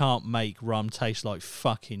sorry we can't make rum taste like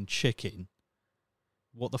fucking chicken.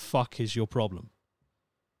 What the fuck is your problem?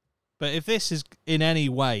 But if this is in any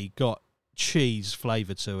way got cheese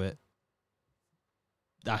flavour to it,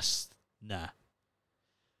 that's... nah.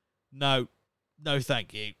 No,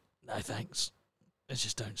 thank you. No thanks. I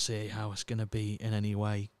just don't see how it's going to be in any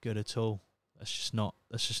way good at all. That's just not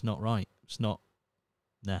right. It's not...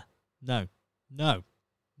 Nah. No.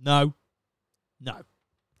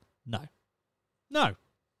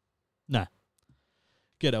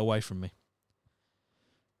 Get it away from me.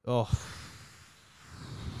 Oh,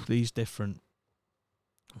 these different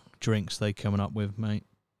drinks they coming up with, mate.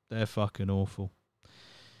 They're fucking awful.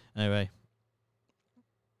 Anyway.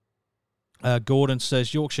 Gordon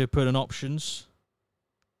says Yorkshire pudding options.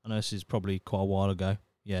 I know this is probably quite a while ago.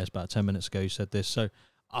 Yeah, it's about 10 minutes ago you said this. So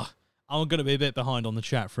I'm going to be a bit behind on the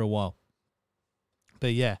chat for a while.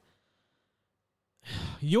 But yeah.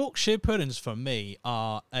 Yorkshire puddings for me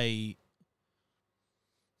are I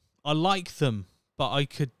like them, but I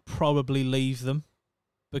could probably leave them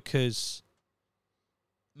because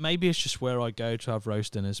maybe it's just where I go to have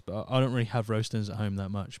roast dinners, but I don't really have roast dinners at home that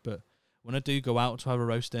much. But when I do go out to have a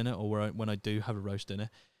roast dinner, or when I do have a roast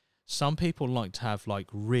dinner, some people like to have like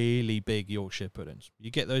really big Yorkshire puddings.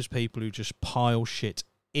 You get those people who just pile shit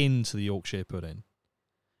into the Yorkshire pudding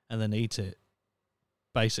and then eat it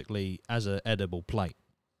basically as an edible plate.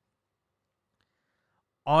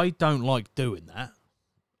 I don't like doing that.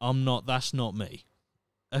 That's not me.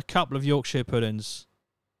 A couple of Yorkshire puddings,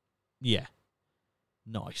 yeah,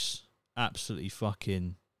 nice. Absolutely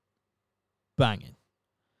fucking banging.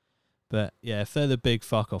 But yeah, if they're the big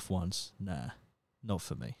fuck off ones, nah, not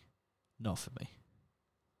for me. Not for me.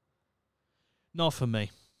 Not for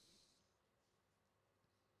me.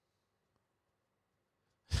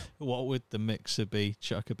 What would the mixer be?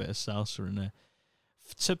 Chuck a bit of salsa in there.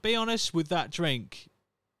 To be honest, with that drink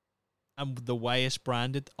and the way it's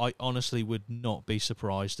branded, I honestly would not be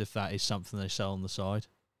surprised if that is something they sell on the side.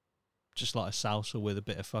 Just like a salsa with a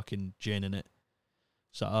bit of fucking gin in it.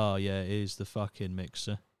 So, oh yeah, it is the fucking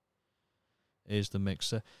mixer. It is the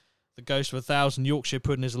mixer. The Ghost of 1,000 Yorkshire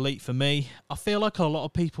pudding is elite for me. I feel like a lot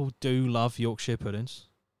of people do love Yorkshire puddings.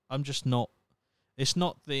 I'm just not... It's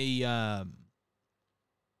not the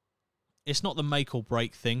make or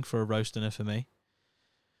break thing for a roast dinner for me.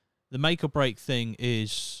 The make or break thing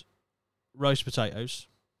is roast potatoes,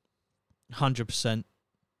 100%,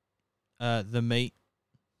 the meat,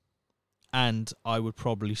 and I would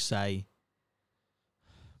probably say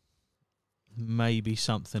maybe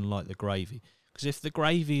something like the gravy. Because if the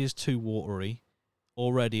gravy is too watery,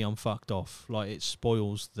 already I'm fucked off. Like, it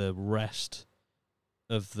spoils the rest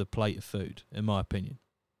of the plate of food, in my opinion.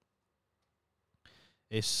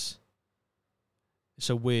 It's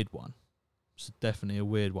a weird one. It's definitely a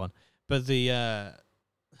weird one. But the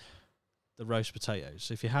roast potatoes,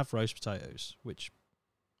 if you have roast potatoes, which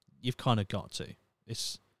you've kind of got to,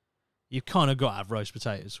 you've kind of got to have roast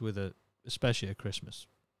potatoes with especially a Christmas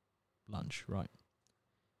lunch, right?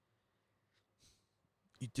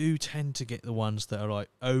 You do tend to get the ones that are like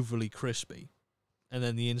overly crispy, and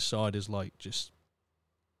then the inside is like just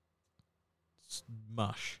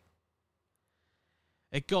mush.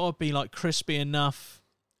 It gotta be like crispy enough,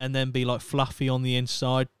 and then be like fluffy on the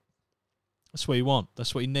inside. That's what you want.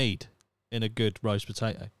 That's what you need in a good roast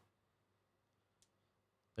potato.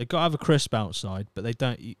 They've got to have a crisp outside, but they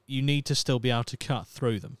don't. You need to still be able to cut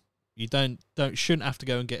through them. You shouldn't have to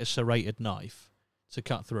go and get a serrated knife to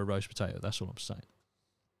cut through a roast potato. That's all I'm saying.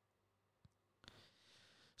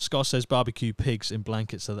 Scott says barbecue pigs in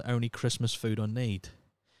blankets are the only Christmas food I need.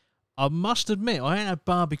 I must admit, I ain't had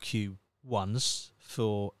barbecue once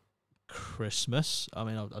for Christmas. I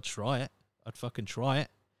mean, I'd try it. I'd fucking try it.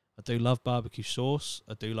 I do love barbecue sauce.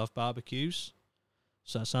 I do love barbecues.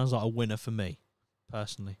 So that sounds like a winner for me,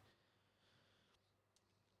 personally.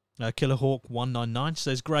 Killerhawk199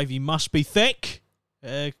 says gravy must be thick!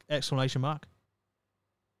 Exclamation mark.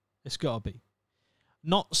 It's got to be.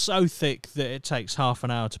 Not so thick that it takes half an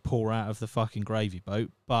hour to pour out of the fucking gravy boat,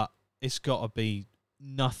 but it's got to be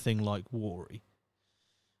nothing like watery.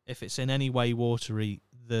 If it's in any way watery,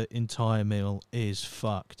 the entire meal is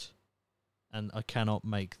fucked. And I cannot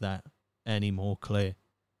make that any more clear.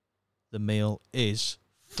 The meal is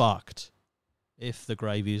fucked if the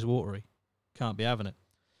gravy is watery. Can't be having it.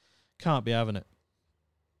 Can't be having it.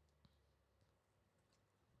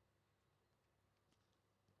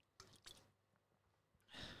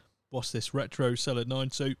 what's this, Retro Cellar 9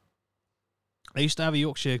 soup. I used to have a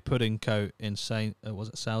Yorkshire pudding coat in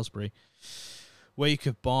Salisbury, where you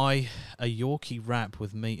could buy a Yorkie wrap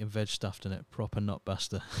with meat and veg stuffed in it, proper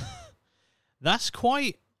nutbuster. That's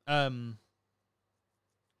quite, I'd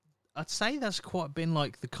say that's quite been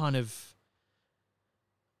like the kind of,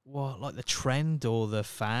 like the trend or the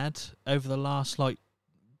fad over the last like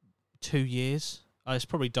 2 years. It's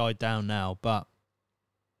probably died down now, but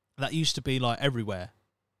that used to be like everywhere.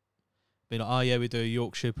 Be like, oh yeah, we do a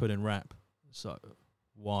Yorkshire pudding wrap. So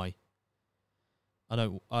why?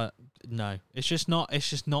 No. It's just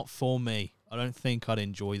not for me. I don't think I'd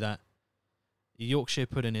enjoy that. Yorkshire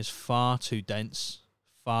pudding is far too dense.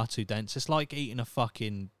 It's like eating a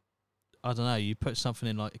fucking, I don't know, you put something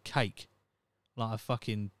in like a cake. Like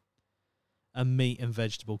a meat and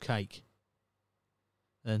vegetable cake.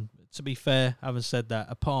 And to be fair, having said that,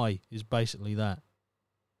 a pie is basically that.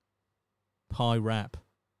 Pie wrap.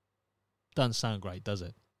 Doesn't sound great, does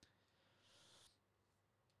it?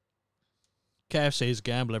 KFC is a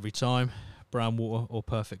gamble every time. Brown water or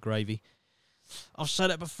perfect gravy. I've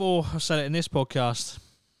said it before. I've said it in this podcast.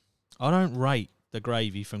 I don't rate the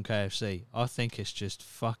gravy from KFC. I think it's just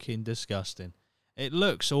fucking disgusting. It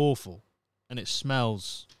looks awful. And it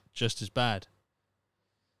smells just as bad.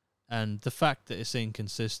 And the fact that it's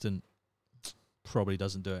inconsistent probably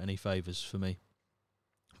doesn't do it any favours for me.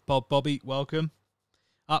 Bobby, welcome.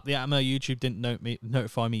 Up the APMA, YouTube didn't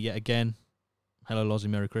notify me yet again. Hello, Lozzy,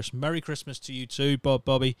 Merry Christmas. Merry Christmas to you too,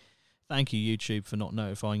 Bobby. Thank you, YouTube, for not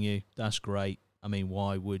notifying you. That's great. I mean,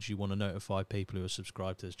 why would you want to notify people who are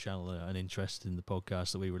subscribed to this channel and interested in the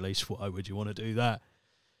podcast that we release? Why would you want to do that?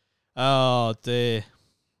 Oh, dear.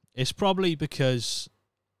 It's probably because,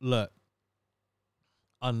 look,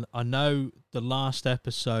 I know the last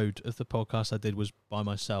episode of the podcast I did was by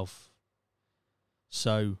myself.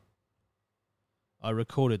 So I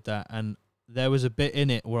recorded that, and there was a bit in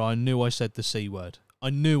it where I knew I said the C word. I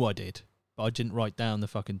knew I did, but I didn't write down the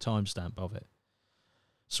fucking timestamp of it.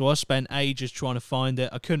 So I spent ages trying to find it.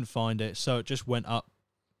 I couldn't find it, so it just went up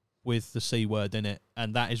with the C word in it,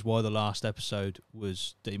 and that is why the last episode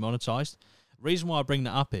was demonetized. The reason why I bring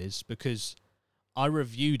that up is because I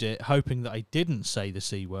reviewed it hoping that I didn't say the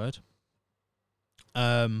C word.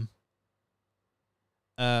 And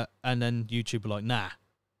then YouTube were like, nah,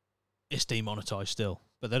 it's demonetized still.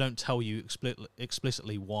 But they don't tell you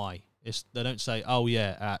explicitly why. They don't say, oh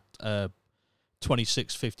yeah, at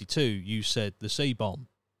 26:52 you said the C-bomb.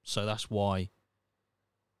 So that's why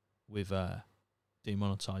we've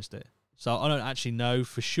demonetized it. So I don't actually know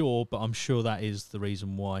for sure, but I'm sure that is the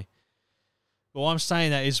reason why. But why I'm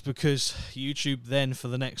saying that is because YouTube then, for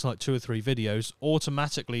the next like 2 or 3 videos,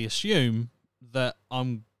 automatically assume that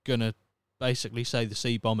I'm going to basically say the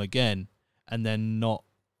C-bomb again and then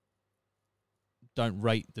don't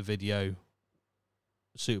rate the video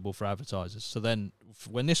suitable for advertisers. So then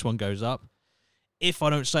when this one goes up, if I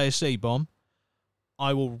don't say a C-bomb,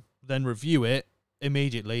 I will then review it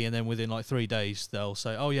immediately, and then within like 3 days they'll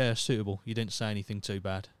say, oh yeah, suitable, you didn't say anything too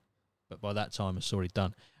bad. But by that time it's already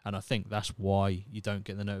done. And I think that's why you don't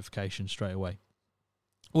get the notification straight away.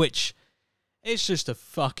 Which, it's just a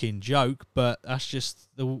fucking joke, but that's just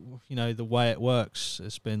the way it works.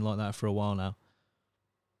 It's been like that for a while now.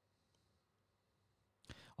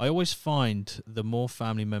 I always find the more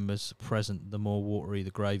family members present, the more watery the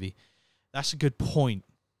gravy. That's a good point.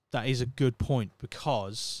 That is a good point,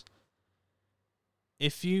 because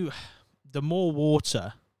the more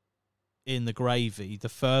water in the gravy, the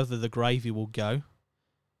further the gravy will go,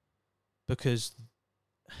 because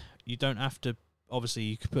you don't have to, obviously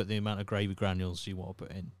you could put the amount of gravy granules you want to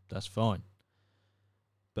put in, that's fine.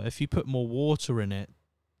 But if you put more water in it,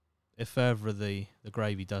 the further the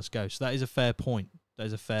gravy does go. So that is a fair point. That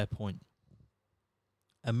is a fair point.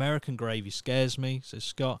 American gravy scares me, says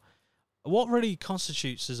Scott. What really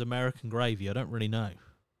constitutes as American gravy? I don't really know.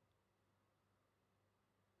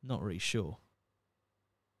 Not really sure.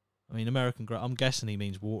 I mean, I'm guessing he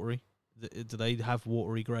means watery. Do they have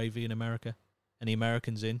watery gravy in America? Any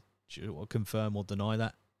Americans in? Should confirm or deny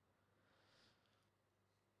that?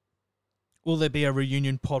 Will there be a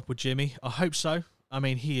reunion pod with Jimmy? I hope so. I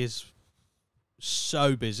mean, he is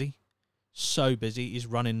so busy. So busy. He's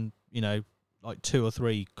running, like 2 or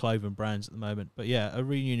 3 clothing brands at the moment. But yeah, a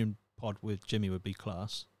reunion pod with Jimmy would be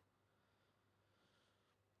class.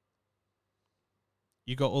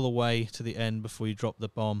 You got all the way to the end before you dropped the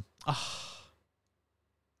bomb.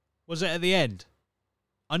 Was it at the end?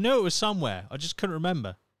 I knew it was somewhere. I just couldn't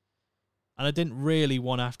remember. And I didn't really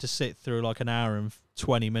want to have to sit through like an hour and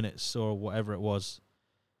 20 minutes or whatever it was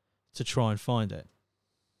to try and find it.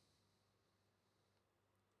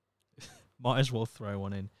 Might as well throw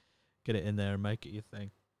one in. Get it in there and make it your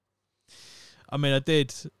thing. I mean, I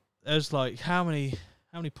did. There's like how many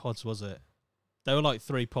pods was it? There were like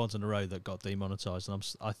 3 pods in a row that got demonetized, and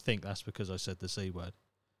I think that's because I said the C word.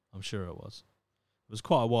 I'm sure it was. It was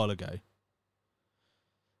quite a while ago,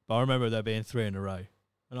 but I remember there being 3 in a row,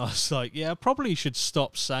 and I was like, yeah, I probably should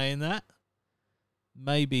stop saying that.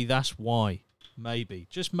 Maybe that's why. Maybe,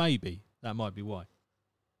 just maybe, that might be why.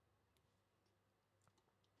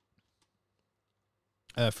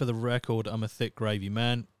 For the record, I'm a thick gravy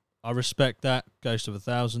man. I respect that. Ghost of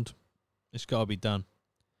 1,000. It's got to be done.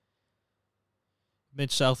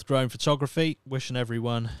 Mid-South Drone Photography. Wishing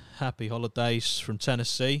everyone happy holidays from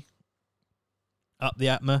Tennessee. Up the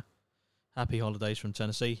APMA. Happy holidays from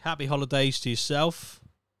Tennessee. Happy holidays to yourself.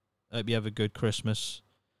 Hope you have a good Christmas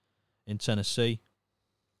in Tennessee.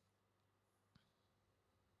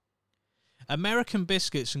 American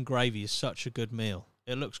biscuits and gravy is such a good meal.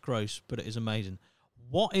 It looks gross, but it is amazing.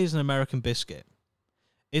 What is an American biscuit?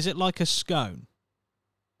 Is it like a scone?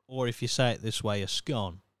 Or if you say it this way, a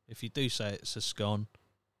scone? If you do say it's a scone,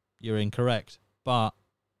 you're incorrect. But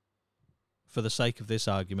for the sake of this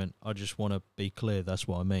argument, I just want to be clear that's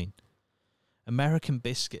what I mean. American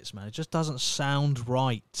biscuits, man, it just doesn't sound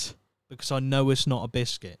right because I know it's not a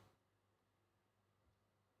biscuit.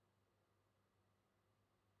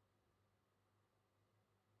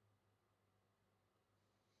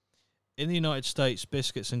 In the United States,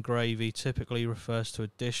 biscuits and gravy typically refers to a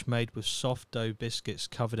dish made with soft dough biscuits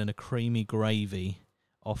covered in a creamy gravy,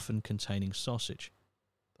 often containing sausage.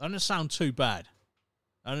 That doesn't sound too bad.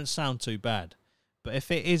 But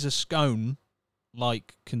if it is a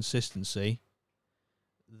scone-like consistency,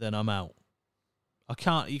 then I'm out.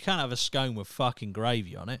 You can't have a scone with fucking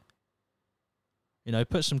gravy on it. You know,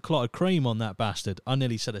 put some clotted cream on that bastard. I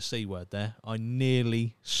nearly said a C word there. I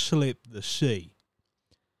nearly slipped the C.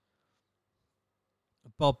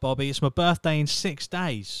 Bobby, it's my birthday in 6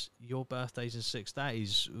 days. Your birthday's in 6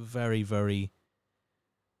 days. Very, very,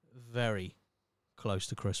 very close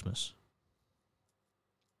to Christmas.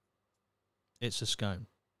 It's a scone.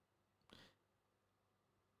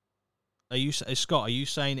 Scott, are you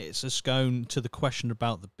saying it's a scone to the question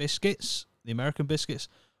about the biscuits, the American biscuits,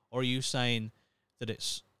 or are you saying that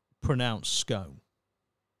it's pronounced scone?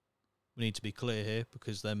 We need to be clear here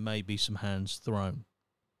because there may be some hands thrown.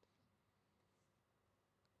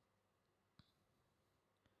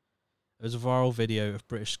 There's a viral video of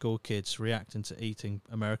British school kids reacting to eating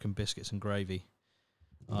American biscuits and gravy.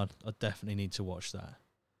 I definitely need to watch that.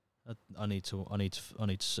 I need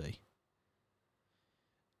to see.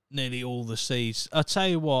 Nearly all the C's. I tell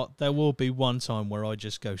you what, there will be one time where I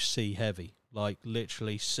just go C heavy, like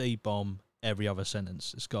literally C bomb every other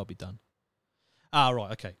sentence. It's got to be done.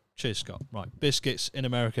 Right, okay. Cheers, Scott. Right, biscuits in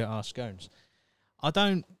America are scones. I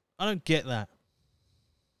don't get that.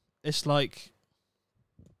 It's like,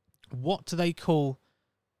 what do they call?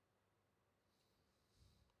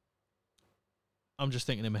 I'm just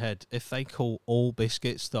thinking in my head, if they call all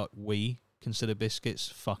biscuits that we consider biscuits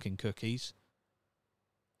fucking cookies,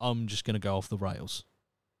 I'm just going to go off the rails.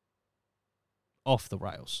 Off the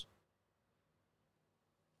rails.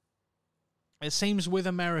 It seems with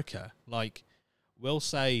America, like, we'll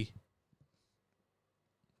say,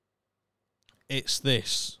 it's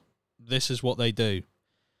this. This is what they do.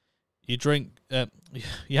 You drink,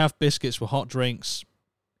 you have biscuits with hot drinks,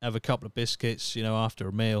 have a couple of biscuits, you know, after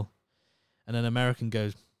a meal. And then American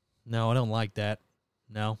goes, no, I don't like that.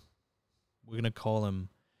 No. We're going to call them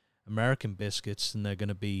American biscuits, and they're going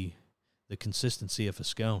to be the consistency of a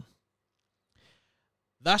scone.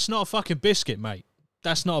 That's not a fucking biscuit, mate.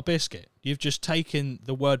 That's not a biscuit. You've just taken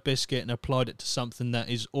the word biscuit and applied it to something that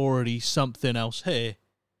is already something else here,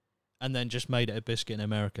 and then just made it a biscuit in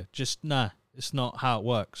America. Just, nah, it's not how it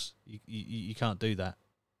works. You can't do that.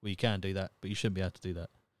 Well, you can do that, but you shouldn't be able to do that.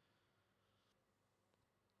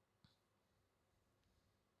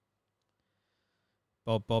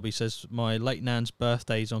 Bobby says, my late nan's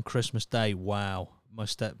birthday's on Christmas Day. Wow. My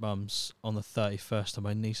stepmom's on the 31st and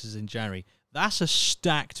my niece is in January. That's a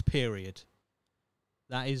stacked period.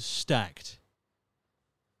 That is stacked.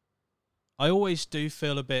 I always do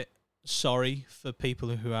feel a bit sorry for people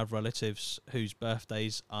who have relatives whose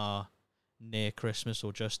birthdays are near Christmas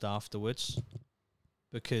or just afterwards,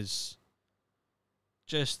 because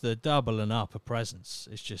just the doubling up of presents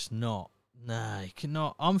is just not. Nah, you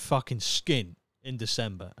cannot. I'm fucking skint in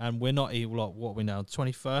December, and we're not even, like, what we now,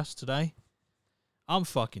 21st today? I'm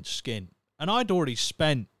fucking skint. And I'd already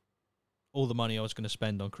spent all the money I was going to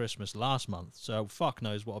spend on Christmas last month, so fuck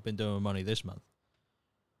knows what I've been doing with money this month.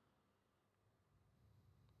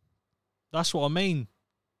 That's what I mean.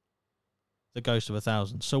 the Ghost of a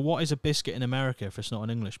Thousand. So what is a biscuit in America if it's not an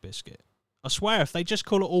English biscuit? I swear, if they just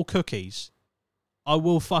call it all cookies, I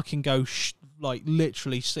will fucking go,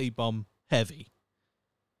 literally C-bomb heavy.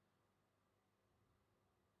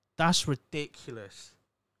 That's ridiculous.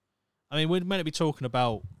 I mean, we're meant to be talking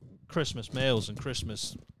about Christmas meals and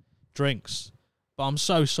Christmas drinks, but I'm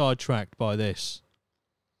so sidetracked by this.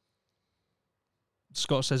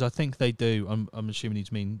 Scott says, I think they do. I'm assuming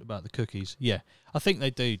he's mean about the cookies. Yeah, I think they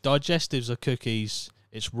do. Digestives are cookies.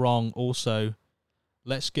 It's wrong. Also,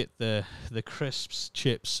 let's get the crisps,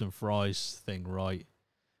 chips, and fries thing right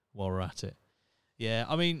while we're at it. Yeah,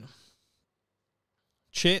 I mean,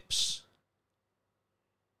 chips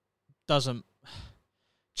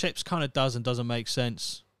kind of does and doesn't make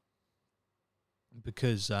sense,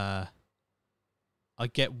 because I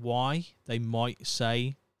get why they might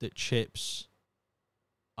say that chips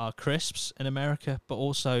are crisps in America, but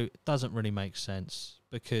also it doesn't really make sense,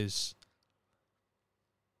 because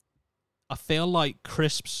I feel like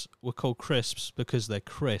crisps were called crisps because they're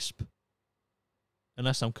crisp.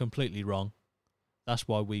 Unless I'm completely wrong. That's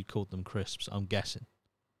why we called them crisps, I'm guessing.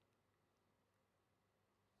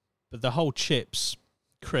 But the whole chips,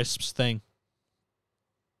 crisps thing,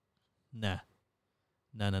 nah.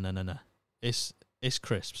 No. It's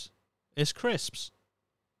crisps. It's crisps.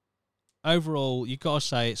 Overall, you gotta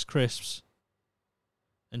say it's crisps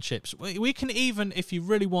and chips. We can even, if you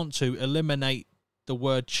really want to, eliminate the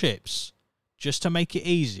word chips just to make it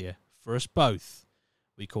easier for us both.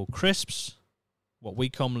 We call crisps what we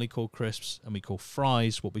commonly call crisps, and we call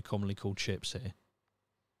fries what we commonly call chips here.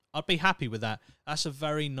 I'd be happy with that. That's a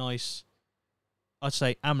very nice, I'd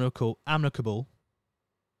say amicable,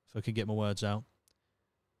 if I could get my words out,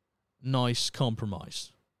 nice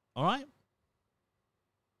compromise. All right?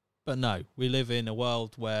 But no, we live in a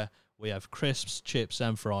world where we have crisps, chips,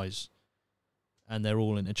 and fries, and they're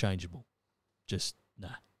all interchangeable. Just, nah.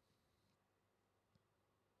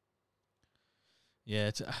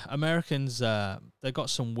 Yeah, Americans, they've got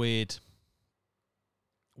some weird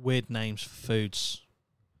names for foods.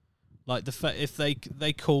 Like if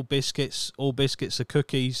they call biscuits, all biscuits are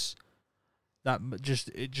cookies,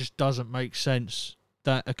 it just doesn't make sense.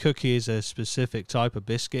 That a cookie is a specific type of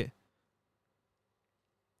biscuit,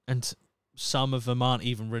 and some of them aren't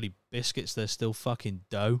even really biscuits; they're still fucking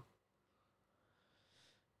dough.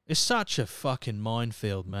 It's such a fucking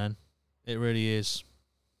minefield, man. It really is.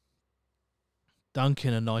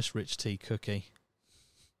 Dunking a nice rich tea cookie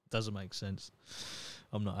doesn't make sense.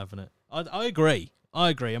 I'm not having it. I agree.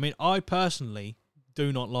 I mean, I personally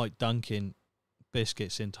do not like dunking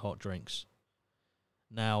biscuits into hot drinks.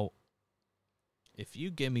 Now, if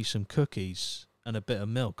you give me some cookies and a bit of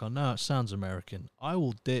milk, I know it sounds American, I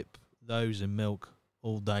will dip those in milk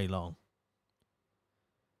all day long.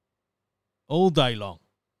 All day long.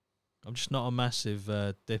 I'm just not a massive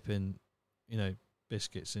dipping,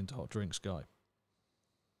 biscuits into hot drinks guy.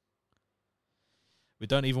 We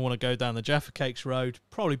don't even want to go down the Jaffa Cakes road.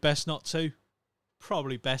 Probably best not to,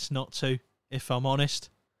 if I'm honest.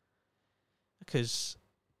 Because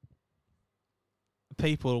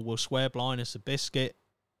people will swear blind it's a biscuit,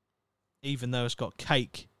 even though it's got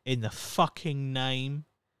cake in the fucking name,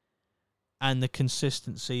 and the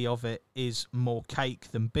consistency of it is more cake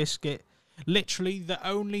than biscuit. Literally, the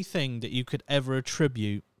only thing that you could ever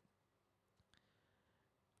attribute,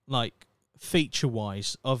 like,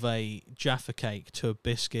 feature-wise, of a Jaffa cake to a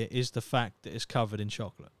biscuit is the fact that it's covered in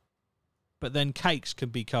chocolate. But then cakes can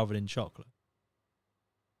be covered in chocolate.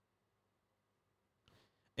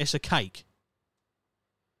 It's a cake.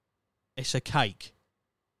 It's a cake.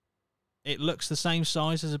 It looks the same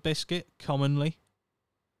size as a biscuit, commonly,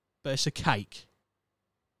 but it's a cake.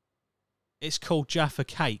 It's called Jaffa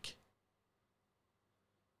cake.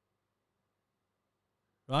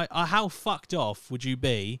 Right? How fucked off would you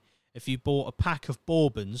be if you bought a pack of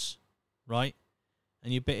bourbons, right,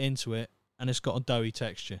 and you bit into it and it's got a doughy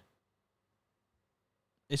texture?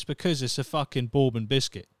 It's because it's a fucking bourbon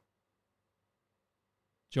biscuit.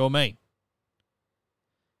 Do you know what I mean?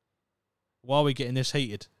 Why are we getting this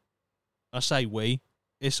heated? I say we.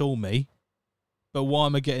 It's all me. But why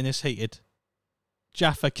am I getting this heated?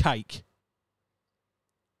 Jaffa cake.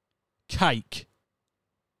 Cake.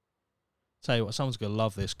 Tell you what, someone's going to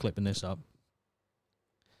love this, clipping this up.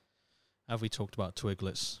 Have we talked about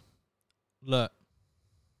Twiglets? Look,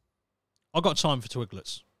 I've got time for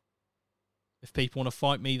Twiglets. If people want to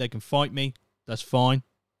fight me, they can fight me. That's fine.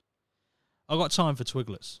 I've got time for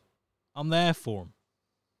Twiglets. I'm there for them.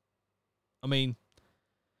 I mean,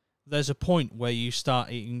 there's a point where you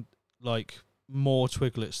start eating, like, more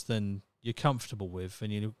Twiglets than you're comfortable with,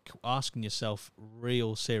 and you're asking yourself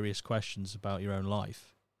real serious questions about your own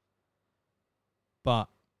life. But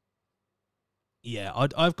yeah,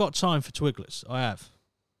 I've got time for Twiglets. I have.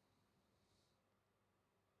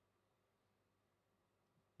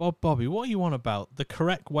 Bobby, what are you on about? The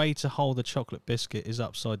correct way to hold a chocolate biscuit is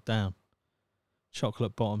upside down.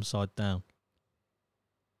 Chocolate bottom side down.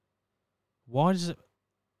 Why does it...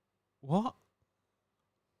 What?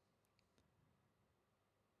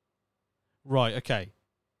 Right, okay.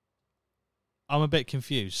 I'm a bit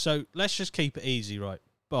confused. So let's just keep it easy, right?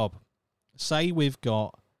 Bob, say we've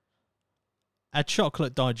got a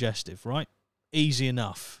chocolate digestive, right? Easy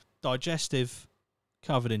enough. Digestive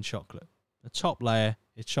covered in chocolate. The top layer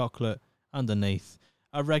is chocolate, underneath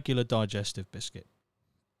a regular digestive biscuit.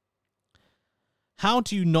 How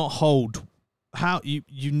do you not hold... How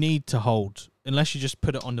you need to hold, unless you just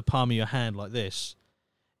put it on the palm of your hand like this,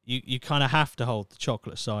 you kind of have to hold the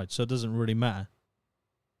chocolate side, so it doesn't really matter.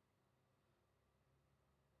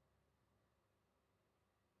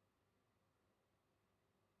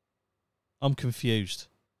 I'm confused.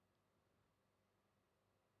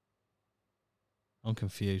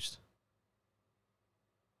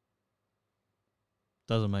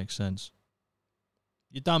 Doesn't make sense.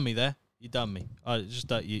 You done me there. You done me. I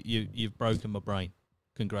just you've broken my brain.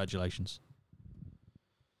 Congratulations.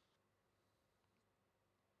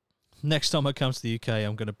 Next time I come to the UK,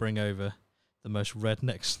 I'm going to bring over the most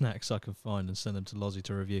redneck snacks I can find and send them to Lozzy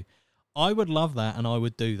to review. I would love that, and I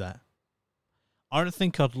would do that. I don't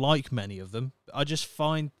think I'd like many of them. I just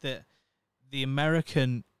find that the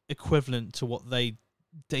American equivalent to what they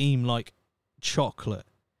deem like chocolate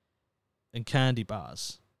and candy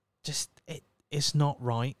bars, it's not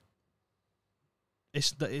right.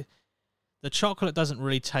 It's the chocolate doesn't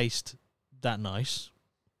really taste that nice.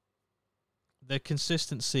 The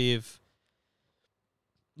consistency of,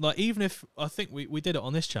 like, even if I think we did it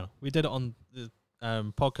on this channel, we did it on the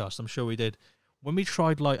podcast. I'm sure we did when we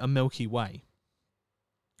tried like a Milky Way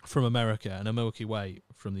from America and a Milky Way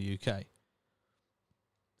from the UK.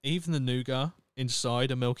 Even the nougat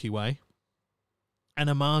inside a Milky Way and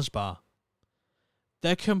a Mars bar,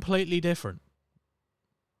 they're completely different.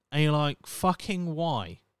 And you're like, fucking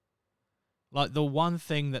why? Like, the one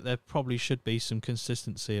thing that there probably should be some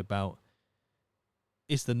consistency about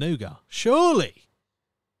is the nougat. Surely!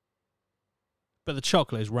 But the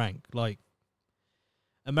chocolate is rank. Like,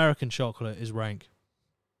 American chocolate is rank.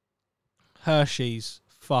 Hershey's,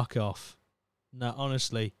 fuck off. No,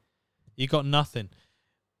 honestly, you got nothing.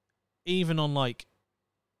 Even on, like,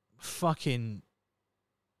 fucking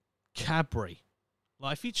Cadbury.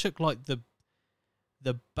 Like, if you took, like, the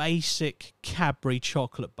basic Cadbury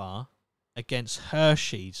chocolate bar against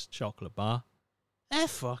Hershey's chocolate bar, they're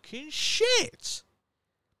fucking shit.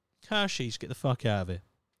 Hershey's, get the fuck out of it.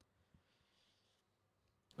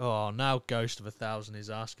 Oh, now Ghost of 1,000 is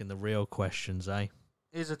asking the real questions, eh?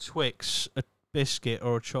 Is a Twix a biscuit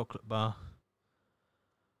or a chocolate bar?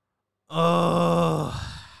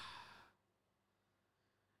 Oh,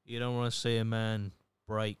 you don't want to see a man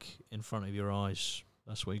break in front of your eyes.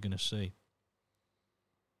 That's what you're going to see.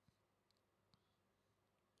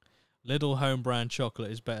 Little home brand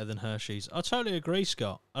chocolate is better than Hershey's. I totally agree,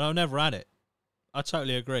 Scott. And I've never had it. I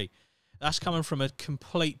totally agree. That's coming from a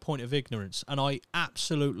complete point of ignorance. And I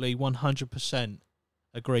absolutely 100%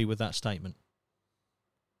 agree with that statement.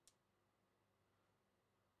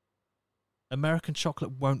 American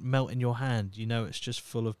chocolate won't melt in your hand. You know it's just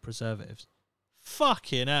full of preservatives.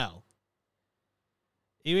 Fucking hell.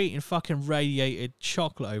 You're eating fucking radiated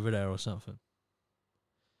chocolate over there or something.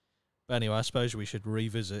 But anyway, I suppose we should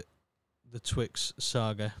revisit the Twix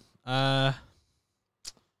saga.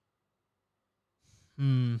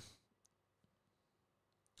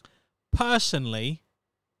 Personally,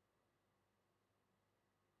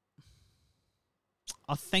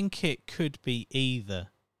 I think it could be either.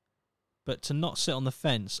 But to not sit on the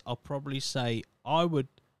fence, I'll probably say I would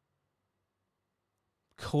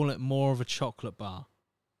call it more of a chocolate bar.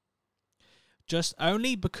 Just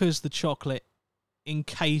only because the chocolate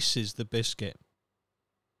encases the biscuit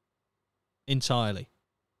entirely.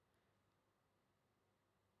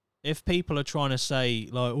 If people are trying to say,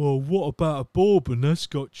 like, well, what about a bourbon? That's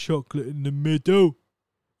got chocolate in the middle.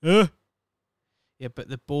 Yeah, but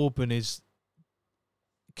the bourbon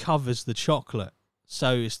covers the chocolate.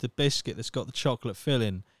 So it's the biscuit that's got the chocolate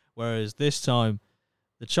filling. Whereas this time,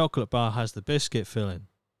 the chocolate bar has the biscuit filling.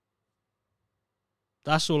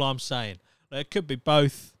 That's all I'm saying. Like, it could be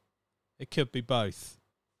both. It could be both.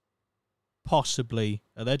 Possibly,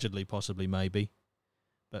 allegedly, possibly, maybe.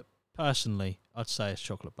 But personally, I'd say it's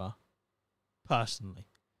chocolate bar. Personally.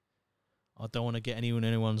 I don't want to get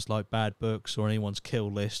anyone's like bad books or anyone's kill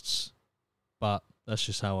lists. But that's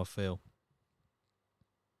just how I feel.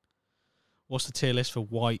 What's the tier list for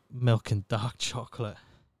white milk and dark chocolate?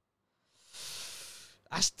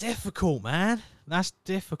 That's difficult, man. That's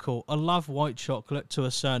difficult. I love white chocolate to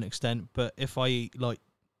a certain extent, but if I eat like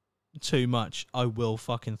too much, I will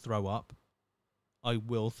fucking throw up. I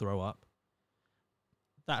will throw up.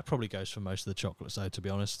 That probably goes for most of the chocolates, though, to be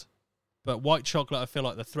honest. But white chocolate, I feel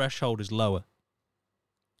like the threshold is lower.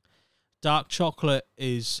 Dark chocolate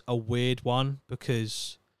is a weird one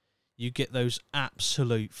because you get those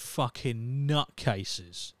absolute fucking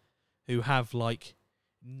nutcases who have like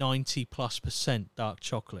 90+% dark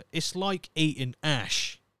chocolate. It's like eating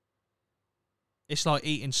ash. It's like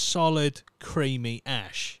eating solid, creamy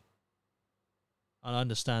ash. I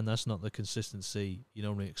understand that's not the consistency you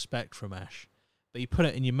normally expect from ash. But you put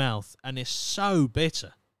it in your mouth and it's so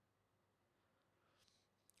bitter.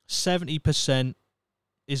 70%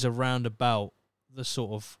 is around about the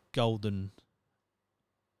sort of golden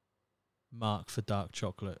mark for dark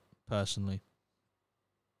chocolate, personally.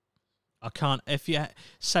 I can't, if you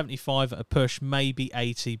 75 at a push, maybe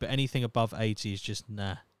 80, but anything above 80 is just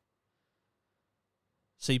nah.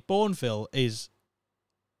 See, Bourneville is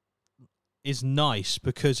nice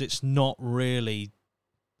because it's not really,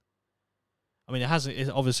 I mean,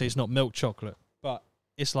 obviously it's not milk chocolate, but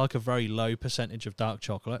it's like a very low percentage of dark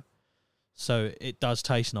chocolate. So it does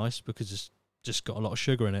taste nice because it's just got a lot of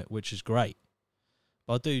sugar in it, which is great.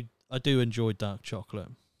 But I do enjoy dark chocolate.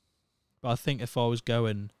 But I think if I was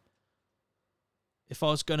going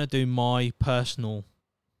to do my personal,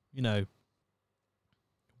 1,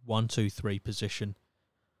 2, 3 position,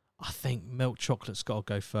 I think milk chocolate's got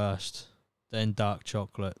to go first, then dark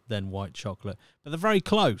chocolate, then white chocolate. But they're very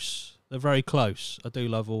close. They're very close. I do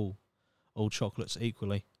love all chocolates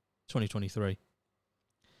equally. 2023.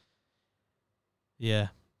 Yeah.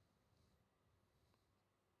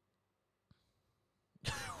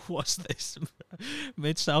 What's this?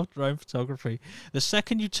 Mid-South drone photography. The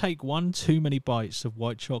second you take one too many bites of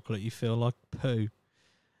white chocolate, you feel like poo.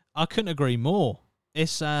 I couldn't agree more.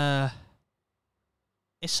 It's such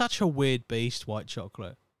a weird beast, white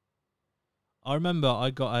chocolate. I remember I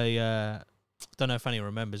got a, don't know if anyone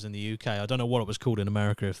remembers in the UK. I don't know what it was called in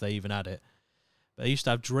America, if they even had it. But they used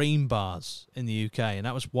to have dream bars in the UK, and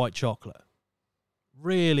that was white chocolate.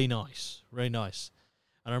 Really nice. Really nice.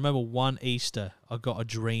 And I remember one Easter, I got a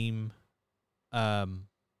dream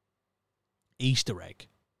Easter egg.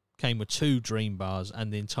 Came with 2 dream bars,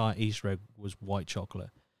 and the entire Easter egg was white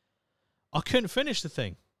chocolate. I couldn't finish the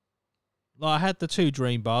thing. Like, I had the 2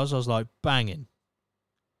 dream bars, I was like, banging.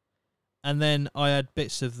 And then I had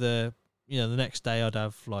bits of the next day I'd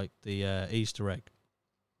have, like, the Easter egg.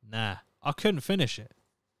 Nah, I couldn't finish it.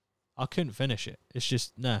 It's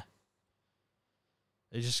just, nah.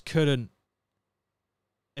 It just couldn't.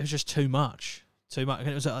 It was just too much. And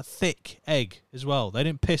it was a thick egg as well. They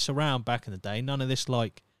didn't piss around back in the day. None of this,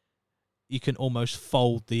 like, you can almost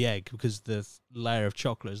fold the egg because the layer of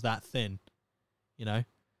chocolate is that thin. You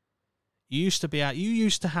used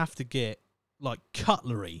to have to get, like,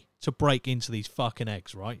 cutlery to break into these fucking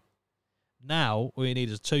eggs, right? Now, all you need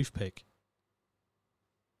is a toothpick.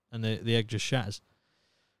 And the egg just shatters.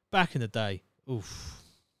 Back in the day, oof.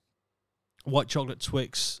 White chocolate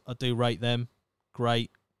Twix, I do rate them. Great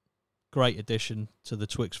addition to the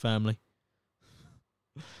Twix family.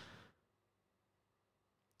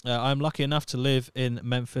 I'm lucky enough to live in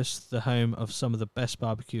Memphis, the home of some of the best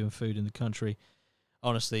barbecue and food in the country.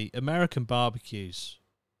 Honestly, American barbecues,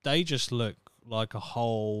 they just look like a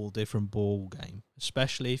whole different ball game,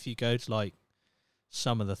 especially if you go to, like,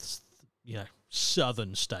 some of the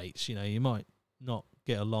southern states. You might not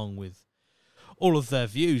get along with all of their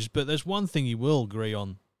views, but there's one thing you will agree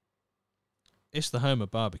on. It's the home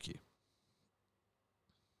of barbecue.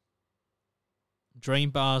 Dream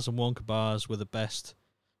bars and Wonka bars were the best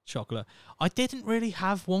chocolate. I didn't really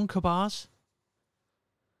have Wonka bars.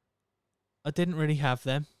 I didn't really have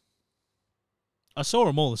them. I saw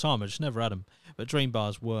them all the time. I just never had them. But Dream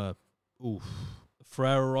bars were, oof.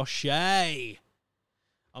 Ferrero Rocher.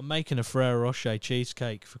 I'm making a Ferrero Rocher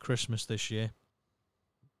cheesecake for Christmas this year.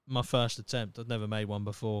 My first attempt. I'd never made one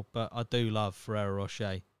before, but I do love Ferrero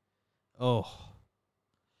Rocher. Oh.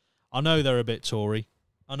 I know they're a bit Tory.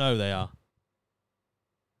 I know they are.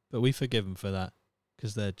 But we forgive them for that.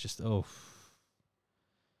 Because they're just, oof.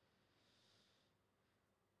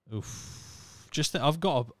 Just I've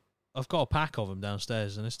got a pack of them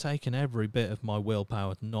downstairs, and it's taken every bit of my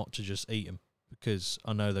willpower not to just eat them, because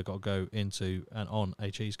I know they've got to go into and on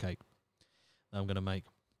a cheesecake that I'm going to make.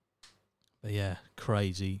 But yeah,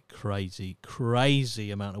 crazy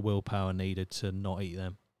amount of willpower needed to not eat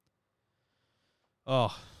them.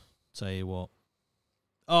 Oh, tell you what.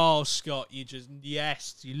 Oh, Scott, you literally just took the words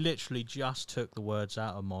out of you literally just took the words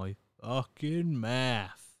out of my fucking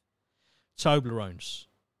mouth. Toblerones.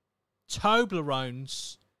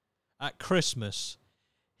 Toblerones at Christmas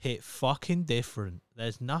hit fucking different.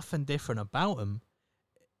 There's nothing different about them.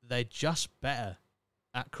 They're just better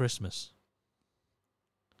at Christmas.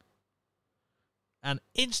 And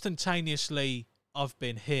instantaneously, I've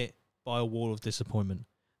been hit by a wall of disappointment.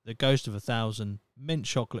 The Ghost of 1,000. Mint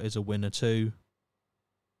chocolate is a winner too.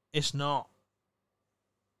 It's not.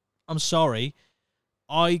 I'm sorry.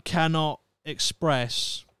 I cannot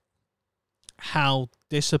express how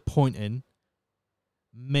disappointing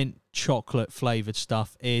mint chocolate flavoured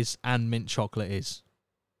stuff is and mint chocolate is.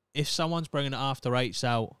 If someone's bringing it after 8s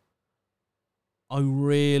out, I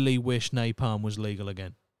really wish napalm was legal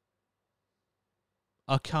again.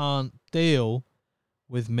 I can't deal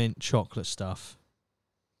with mint chocolate stuff.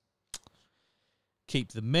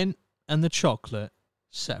 Keep the mint and the chocolate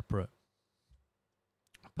separate.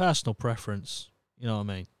 Personal preference, you know what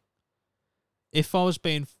I mean? If I was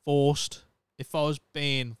being forced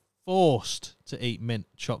to eat mint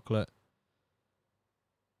chocolate,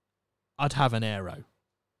 I'd have an Aero.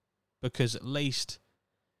 Because at least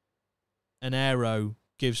an Aero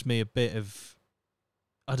gives me a bit of,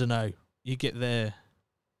 I don't know, you get the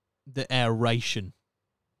aeration.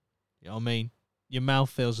 You know what I mean? Your mouth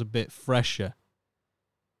feels a bit fresher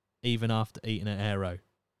even after eating an Aero.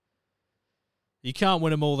 You can't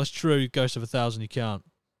win them all, that's true. Ghost of 1,000, you can't.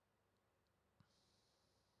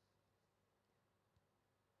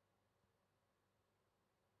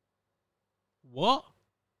 What?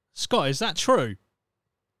 Scott, is that true?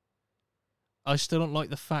 I still don't like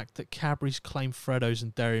the fact that Cadbury's claim Freddos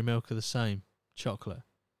and Dairy Milk are the same chocolate.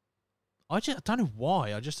 I don't know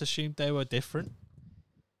why. I just assumed they were different.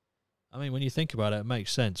 I mean, when you think about it, it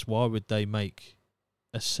makes sense. Why would they make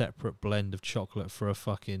a separate blend of chocolate for a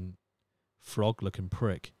fucking frog-looking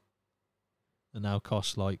prick that now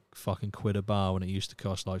costs like fucking quid a bar when it used to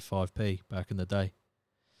cost like 5p back in the day?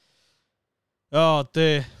 Oh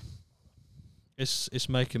dear. It's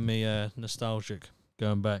making me nostalgic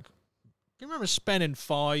going back. Do you remember spending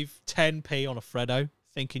 5-10p on a Freddo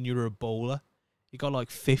thinking you were a baller? You got like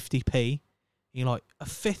 50p. You're like, a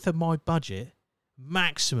fifth of my budget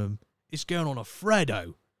maximum is going on a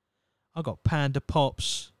Freddo. I got Panda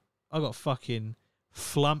Pops. I got fucking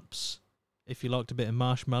Flumps, if you liked a bit of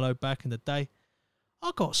marshmallow back in the day.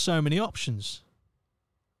 I got so many options.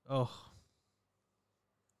 Oh.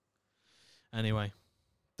 Anyway,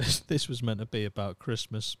 this was meant to be about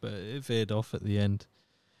Christmas, but it veered off at the end.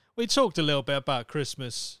 We talked a little bit about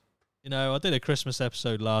Christmas. You know, I did a Christmas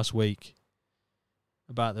episode last week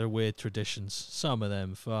about their weird traditions. Some of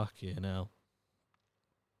them, fuck you know.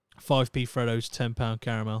 5p Freddos, £10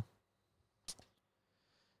 caramel.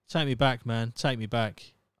 Take me back, man. Take me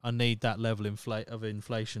back. I need that level of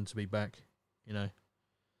inflation to be back. You know,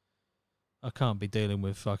 I can't be dealing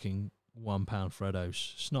with fucking £1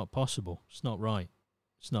 Freddos. It's not possible. It's not right.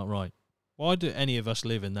 It's not right. Why do any of us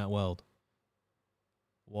live in that world?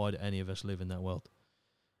 Why do any of us live in that world?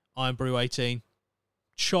 I'm Brew 18.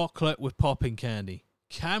 Chocolate with popping candy.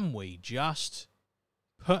 Can we just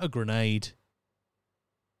put a grenade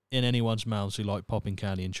in anyone's mouths who like popping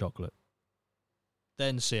candy and chocolate?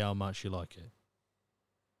 Then see how much you like it.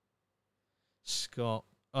 Scott,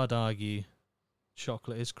 I'd argue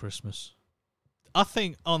chocolate is Christmas. I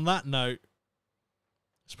think on that note,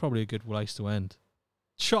 it's probably a good place to end.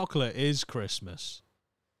 Chocolate is Christmas.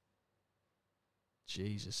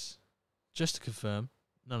 Jesus. Just to confirm,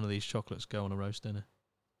 none of these chocolates go on a roast dinner.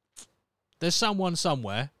 There's someone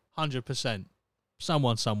somewhere, 100%,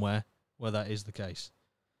 someone somewhere where that is the case.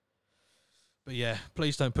 But yeah,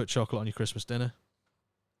 please don't put chocolate on your Christmas dinner.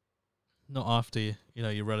 Not after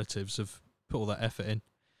your relatives have put all that effort in.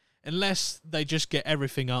 Unless they just get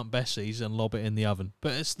everything Aunt Bessie's and lob it in the oven.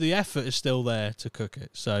 But the effort is still there to cook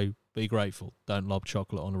it. So be grateful. Don't lob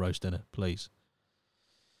chocolate on a roast dinner, please.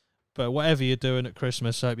 But whatever you're doing at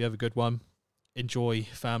Christmas, I hope you have a good one. Enjoy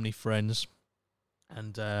family, friends.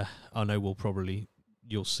 And I know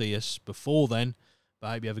you'll see us before then. But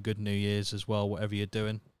I hope you have a good New Year's as well, whatever you're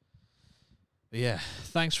doing. But yeah,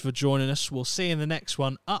 thanks for joining us. We'll see you in the next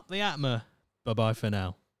one. Up the APMA. Bye-bye for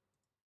now.